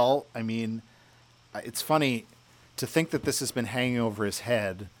quite well. I mean, it's funny to think that this has been hanging over his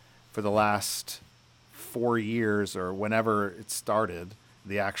head for the last 4 years or whenever it started,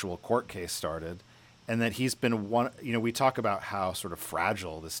 the actual court case started, and that he's been one. You know, we talk about how sort of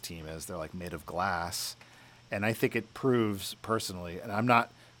fragile this team is. They're like made of glass, and I think it proves personally. And I'm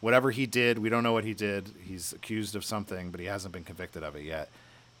not. Whatever he did, we don't know what he did. He's accused of something, but he hasn't been convicted of it yet.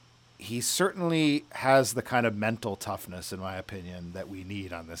 He certainly has the kind of mental toughness, in my opinion, that we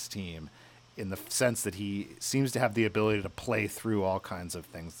need on this team, in the sense that he seems to have the ability to play through all kinds of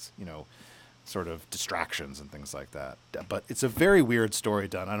things, you know, sort of distractions and things like that. But it's a very weird story,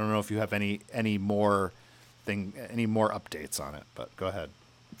 Dunn. I don't know if you have any more updates on it, but go ahead.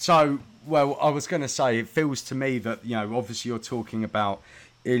 So, well, I was going to say, it feels to me that, you know, obviously you're talking about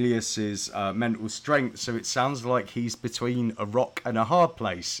Ilias's mental strength, so it sounds like he's between a rock and a hard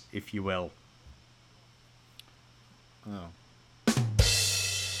place, if you will. Oh.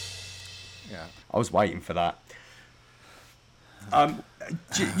 Yeah. I was waiting for that.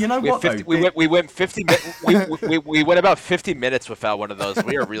 You know what? We went 50. We went about 50 minutes without one of those.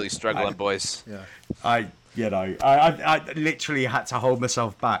 We are really struggling, boys. Yeah. I literally had to hold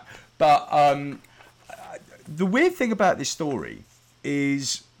myself back. But the weird thing about this story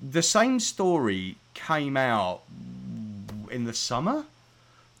is the same story came out in the summer.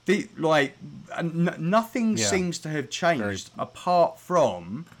 Nothing seems to have changed apart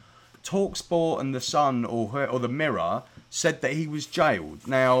from TalkSport and The Sun or The Mirror said that he was jailed.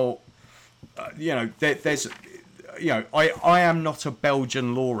 Now, you know, there's, you know, I am not a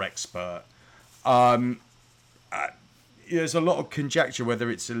Belgian law expert. There's a lot of conjecture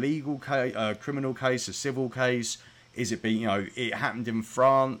whether it's a legal case, a criminal case, a civil case. Is it being, you know, it happened in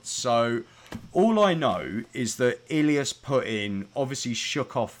France. So all I know is that Ilias obviously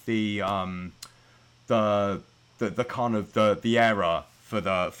shook off the kind of the error for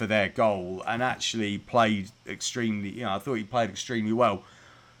their goal, and actually played extremely, you know, I thought he played extremely well,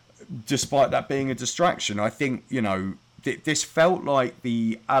 despite that being a distraction. I think, you know, this felt like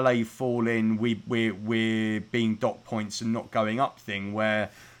the LA fall in, we're being docked points and not going up thing, where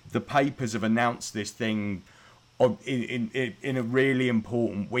the papers have announced this thing in a really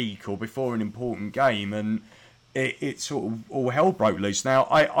important week or before an important game, and it sort of all hell broke loose. Now,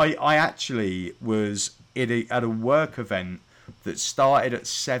 I actually was at a work event that started at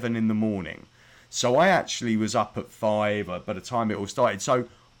 7 a.m. So I actually was up at 5 by the time it all started. So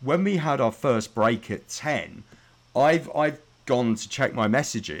when we had our first break at 10, I've gone to check my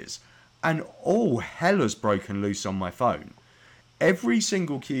messages, and all hell has broken loose on my phone. Every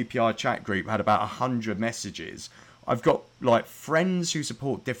single QPR chat group had about 100 messages. I've got like friends who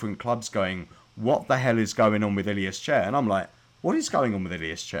support different clubs going, what the hell is going on with Ilias Chair? And I'm like, what is going on with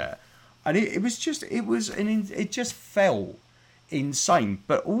Ilias Chair? And it just felt insane.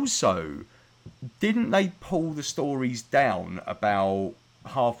 But also, didn't they pull the stories down about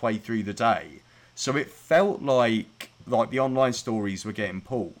halfway through the day? So it felt like the online stories were getting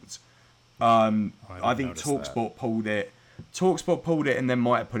pulled. I think TalkSport pulled it. TalkSport pulled it and then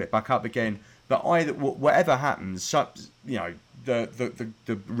might have put it back up again. But either whatever happens, you know,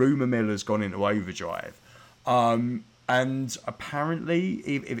 the rumour mill has gone into overdrive. And apparently,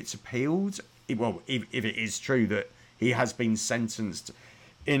 if it's appealed, if it is true that he has been sentenced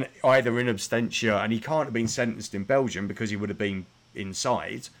in absentia, and he can't have been sentenced in Belgium because he would have been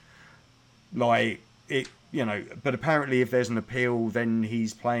inside. Like it, you know. But apparently, if there's an appeal, then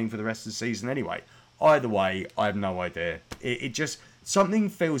he's playing for the rest of the season anyway. Either way, I have no idea. It just, something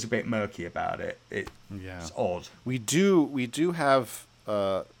feels a bit murky about it. It's odd. We do have,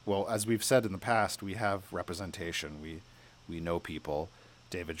 well, as we've said in the past, we have representation. We know people.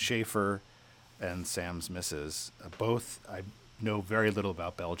 David Schaefer and Sam's missus, both, I know very little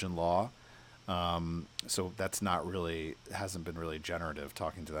about Belgian law. So that's not really, hasn't been really generative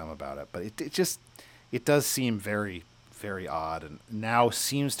talking to them about it. But it does seem very, very odd, and now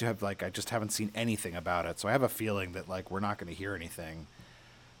seems to have, like, I just haven't seen anything about it. So I have a feeling that, like, we're not going to hear anything,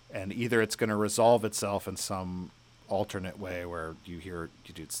 and either it's going to resolve itself in some alternate way where you hear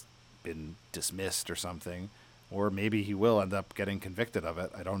it's been dismissed or something, or maybe he will end up getting convicted of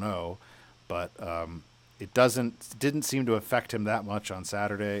it. I don't know, but it didn't seem to affect him that much on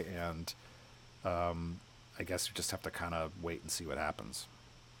Saturday, and I guess we just have to kind of wait and see what happens.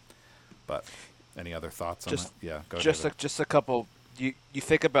 But any other thoughts on that? Yeah, go ahead. Just a couple. You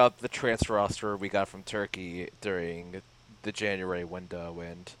think about the transfer roster we got from Turkey during the January window,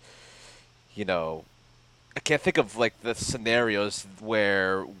 and you know, I can't think of like the scenarios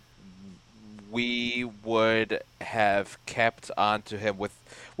where we would have kept on to him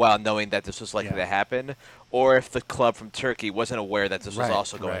while knowing that this was likely to happen, or if the club from Turkey wasn't aware that this was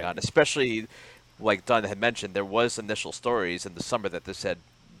also going on. Especially, like Dunn had mentioned, there was initial stories in the summer that this had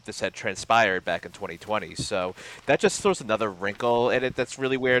transpired back in 2020. So that just throws another wrinkle in it that's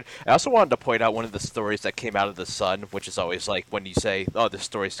really weird. I also wanted to point out one of the stories that came out of the Sun, which is always like when you say, "Oh, this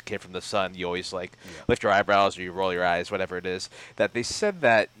story came from the Sun," you always like lift your eyebrows or you roll your eyes, whatever it is. That they said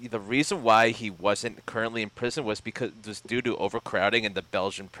that the reason why he wasn't currently in prison was due to overcrowding in the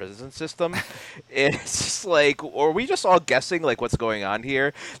Belgian prison system. It's just like, or are we just all guessing like what's going on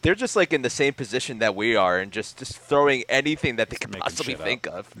here? They're just like in the same position that we are, and just throwing anything that they could possibly think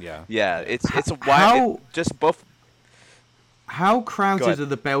of. Yeah. It's just both. How crowded are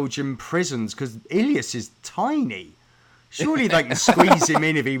the Belgian prisons? Because Ilias is tiny. Surely they can squeeze him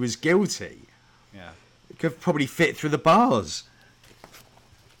in if he was guilty. Yeah, he could probably fit through the bars.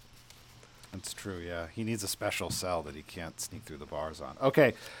 That's true. Yeah, he needs a special cell that he can't sneak through the bars on.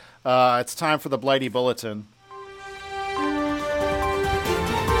 Okay, it's time for the Blighty Bulletin.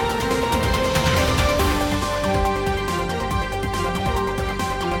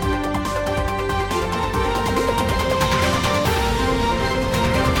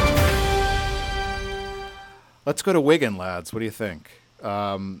 Let's go to Wigan, lads. What do you think?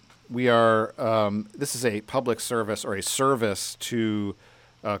 We are. This is a public service or a service to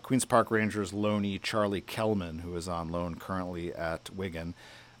Queen's Park Rangers loanee Charlie Kellman, who is on loan currently at Wigan.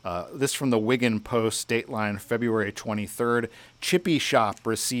 This from the Wigan Post, Dateline, February 23rd. Chippy Shop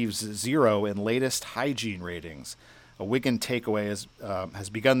receives 0 in latest hygiene ratings. A Wigan takeaway has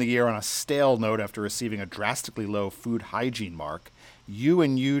begun the year on a stale note after receiving a drastically low food hygiene mark.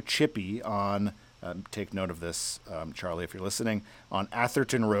 U&U Chippy on... take note of this, Charlie, if you're listening, on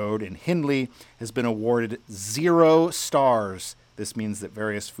Atherton Road in Hindley has been awarded 0 stars. This means that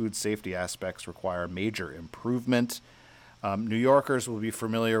various food safety aspects require major improvement. New Yorkers will be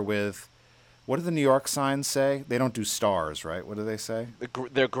familiar with, what do the New York signs say? They don't do stars, right? What do they say?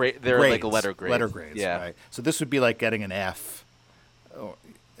 They're great. They're grades, like a letter grade. Letter grades, yeah. Right. So this would be like getting an F,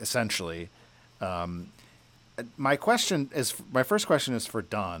 essentially. My first question is for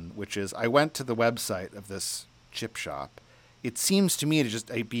Don, which is, I went to the website of this chip shop. It seems to me to just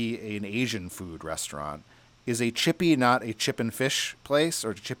be an Asian food restaurant. Is a Chippy not a chip and fish place,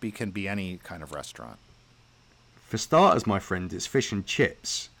 or Chippy can be any kind of restaurant? For starters, my friend, it's fish and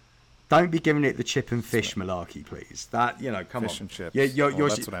chips. Don't be giving it the chip and fish malarkey, please. That, come fish on. And chips.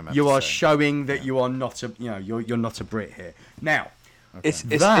 That's what I meant you are say. Showing that you are not a, you're not a Brit here. Now, okay. It's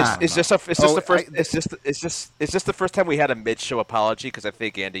just the first time we had a mid-show apology, because I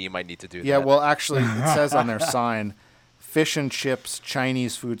think, Andy, you might need to do that. Yeah, well, actually, it says on their sign, fish and chips,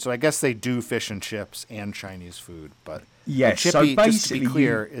 Chinese food. So I guess they do fish and chips and Chinese food. But yes, Chippy, so just to be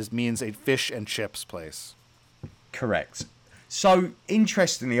clear, means a fish and chips place. Correct. So,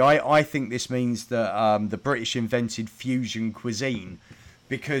 interestingly, I think this means that the British invented fusion cuisine,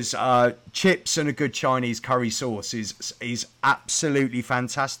 because chips and a good Chinese curry sauce is absolutely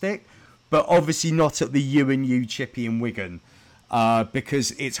fantastic, but obviously not at the U&U Chippy in Wigan,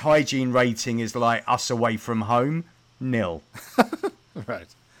 because its hygiene rating is like us away from home, 0. Right.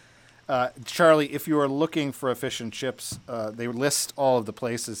 Charlie, if you are looking for a fish and chips, they list all of the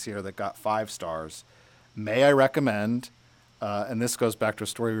places here that got 5 stars. May I recommend, and this goes back to a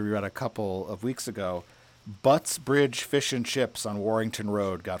story we read a couple of weeks ago, Butts Bridge Fish and Chips on Warrington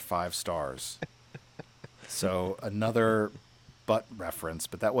Road got 5 stars. So another butt reference,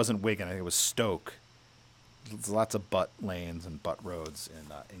 but that wasn't Wigan. I think it was Stoke. There's lots of butt lanes and butt roads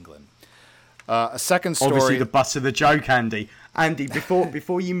in England. A second story. Obviously, the butt of the joke, Andy. Andy,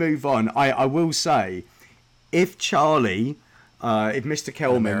 before you move on, I will say, if Charlie, if Mr.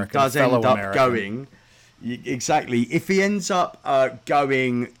 Kellman does end up going, exactly, if he ends up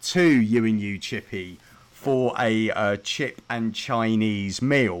going to U&U Chippy for a chip and Chinese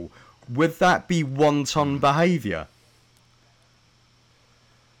meal, would that be wanton behaviour?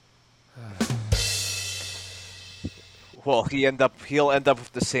 Well, he'll end up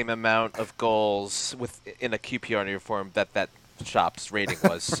with the same amount of goals in a QPR uniform that shop's rating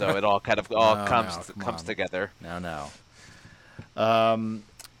was. So it all kind of comes together. No.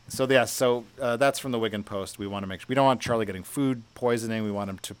 So that's from the Wigan Post. We want to make sure we don't want Charlie getting food poisoning. We want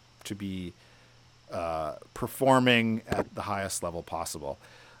him to be performing at the highest level possible.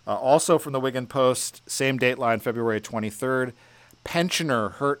 Also from the Wigan Post, same dateline, February 23rd. Pensioner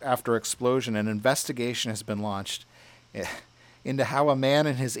hurt after explosion. An investigation has been launched into how a man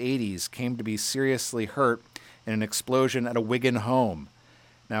in his 80s came to be seriously hurt in an explosion at a Wigan home.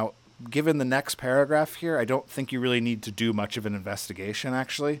 Now, given the next paragraph here, I don't think you really need to do much of an investigation,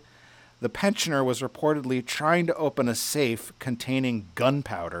 actually. the pensioner was reportedly trying to open a safe containing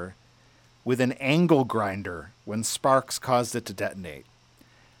gunpowder with an angle grinder when sparks caused it to detonate.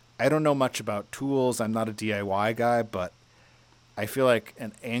 I don't know much about tools. I'm not a DIY guy, but I feel like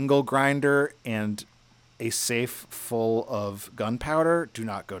an angle grinder and a safe full of gunpowder do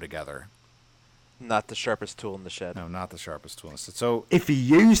not go together. Not the sharpest tool in the shed. No, not the sharpest tool in the shed. So if he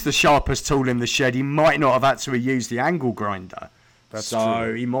used the sharpest tool in the shed, he might not have had to have used the angle grinder. That's so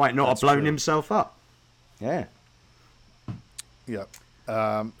true. He might not That's have blown true. himself up. Yeah. Yep.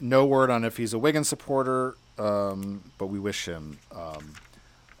 No word on if he's a Wigan supporter, but we wish him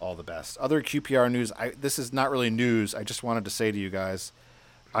all the best. Other QPR news. This is not really news. I just wanted to say to you guys,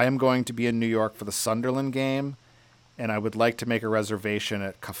 I am going to be in New York for the Sunderland game, and I would like to make a reservation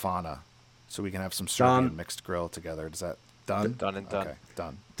at Kafana so we can have some Serbian mixed grill together. Is that done? Done and done. Okay,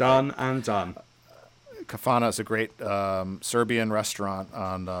 done. Done and done. Kafana is a great Serbian restaurant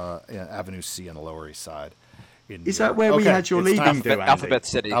on Avenue C on the Lower East Side. Is that where we had your leaving do, Andy? Alphabet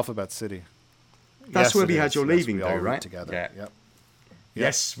City. Alphabet City. That's Yes, where it we had is. your Yes, leaving we do, all right? root together. Yeah. Yep.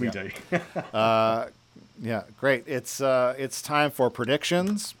 Yes, we Yep. do. Yeah, great. It's time for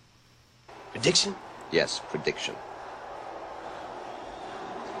predictions. Prediction? Yes, prediction.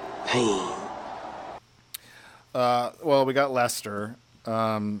 Pain. Well, we got Leicester.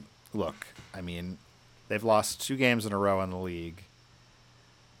 Look, I mean, they've lost 2 games in a row in the league.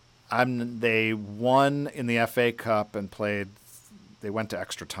 They won in the FA Cup and played. They went to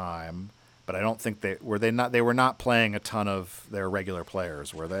extra time, but I don't think they were not playing a ton of their regular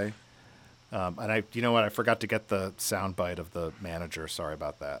players, were they? And you know what? I forgot to get the soundbite of the manager. Sorry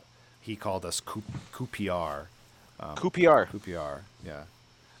about that. He called us QPR. QPR. Yeah.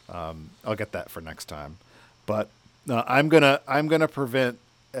 I'll get that for next time. But I'm gonna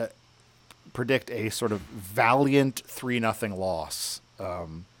predict a sort of valiant 3-0 loss,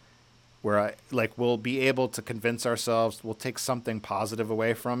 where we'll be able to convince ourselves we'll take something positive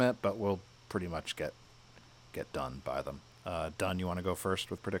away from it, but we'll pretty much get done by them. Dunn, you want to go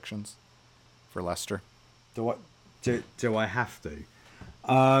first with predictions for Leicester? Do I have to?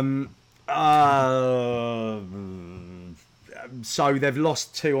 So they've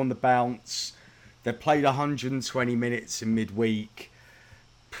lost 2 on the bounce. They've played 120 minutes in midweek.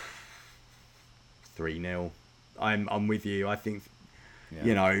 3-0. I'm with you. I think,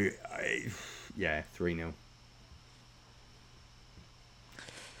 3-0.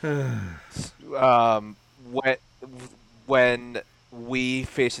 When we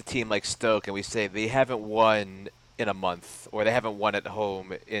face a team like Stoke and we say they haven't won in a month or they haven't won at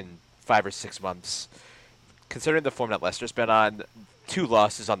home in 5 or 6 months, considering the form that Leicester's been on, 2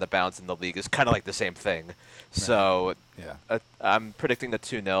 losses on the bounce in the league is kind of like the same thing. Right. So I'm predicting the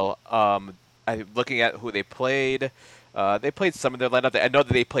 2-0. Looking at who they played some of their lineup. I know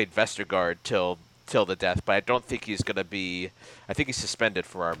that they played Vestergaard till the death, but I don't think he's going to be. I think he's suspended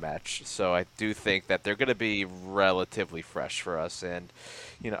for our match, so I do think that they're going to be relatively fresh for us. And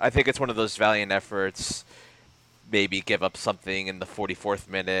I think it's one of those valiant efforts. Maybe give up something in the 44th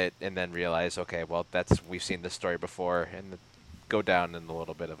minute and then realize, okay, well, we've seen this story before, and go down in a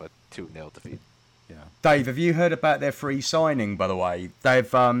little bit of a 2-0 defeat. Yeah. Dave, have you heard about their free signing? By the way,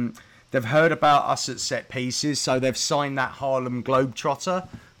 they've heard about us at set pieces, so they've signed that Harlem Globetrotter,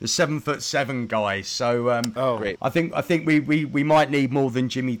 the 7'7" guy. So great. I think we might need more than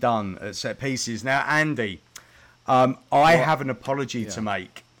Jimmy Dunn at set pieces. Now, Andy, I have an apology to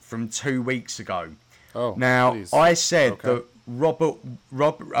make from 2 weeks ago. Oh, now please. I said that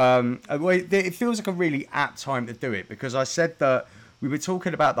it feels like a really apt time to do it, because I said that we were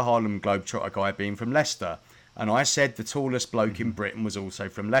talking about the Harlem Globetrotter guy being from Leicester, and I said the tallest bloke in Britain was also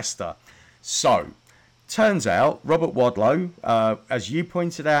from Leicester. So, turns out Robert Wadlow, as you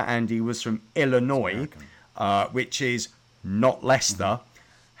pointed out, Andy, was from Illinois, which is not Leicester.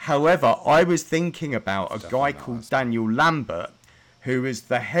 However, I was thinking about a guy called Daniel Lambert, who is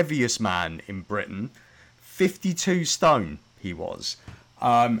the heaviest man in Britain, 52 stone he was.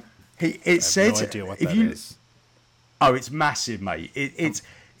 It said, no idea what that is. Oh, it's massive, mate.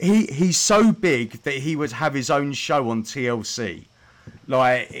 He's so big that he would have his own show on TLC.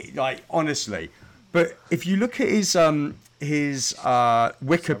 Like honestly. But if you look at his Wikipedia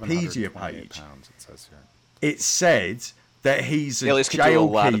page, pounds, it says here. It said that he's a Ilias could do a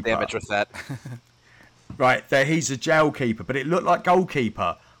lot of jailkeeper. damage with that. Right, that he's a jailkeeper, but it looked like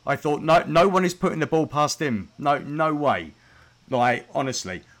goalkeeper. I thought no one is putting the ball past him. No way. Like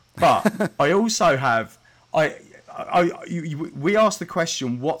honestly. But I also have we asked the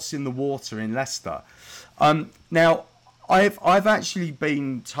question, what's in the water in Leicester? Now I've actually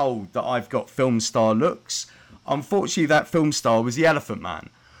been told that I've got film star looks. Unfortunately, that film star was the Elephant Man.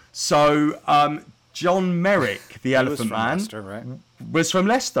 So John Merrick, the Elephant Man, Leicester, right? was from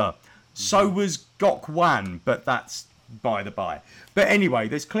Leicester. So was Gok Wan, but that's by the by. But anyway,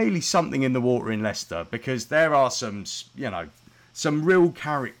 there's clearly something in the water in Leicester because there are some real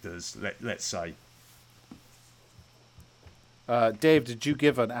characters, let's say. Dave, did you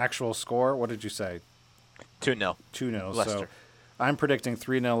give an actual score? What did you say? 2-0. 2-0. Leicester. So I'm predicting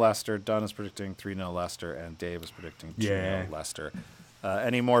 3-0 Leicester. Dunn is predicting 3-0 Leicester, and Dave is predicting 2-0 Leicester.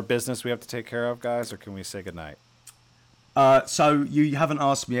 Any more business we have to take care of, guys, or can we say goodnight? So you haven't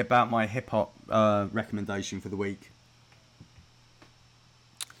asked me about my hip hop recommendation for the week.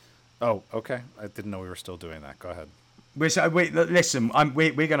 Oh, okay. I didn't know we were still doing that. Go ahead. Listen,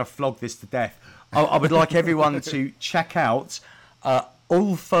 we're going to flog this to death. I would like everyone to check out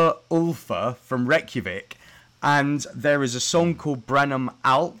Ulfa from Reykjavik, and there is a song called Brenham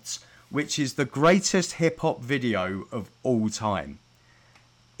Alt, which is the greatest hip-hop video of all time.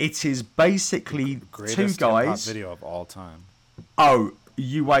 It is basically two guys... hip-hop video of all time. Oh,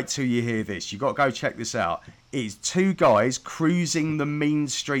 you wait till you hear this. You got to go check this out. It's two guys cruising the mean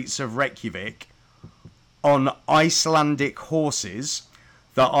streets of Reykjavik on Icelandic horses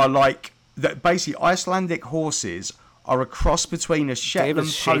that are like... Basically, Icelandic horses are a cross between a Shetland Dave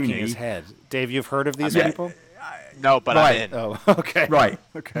is pony... shaking his head. Dave, you've heard of these people? No, but right. I'm in. Oh, okay. Right.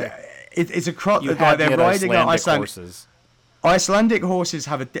 Okay. It's a cross... You They're had riding Icelandic horses. Icelandic horses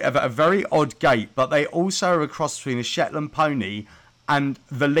have a very odd gait, but they also are a cross between a Shetland pony and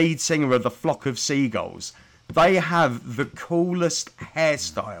the lead singer of the Flock of Seagulls. They have the coolest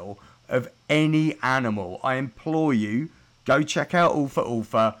hairstyle of any animal. I implore you, go check out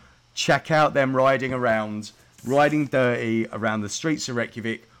Ulfa. Check out them riding dirty around the streets of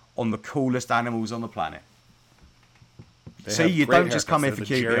Reykjavik on the coolest animals on the planet. See, you don't just come here for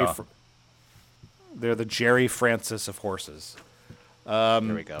QPR. They're the Jerry Francis of horses. Here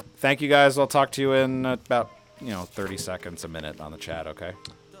we go. Thank you, guys. I'll talk to you in about 30 seconds, a minute on the chat, okay?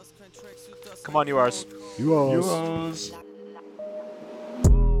 Come on, yours. Yours.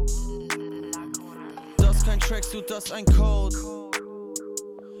 Das kein Tracksuit, das ein Code.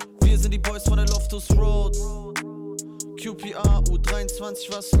 Wir sind die Boys von der Loftus Road. QPR,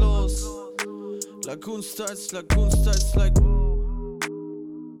 U23, was los? Lagoon Styles, like.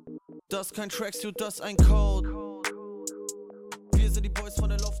 Das kein Tracksuit, das ein Code. Wir sind die Boys von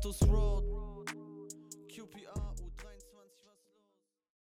der Loftus Road.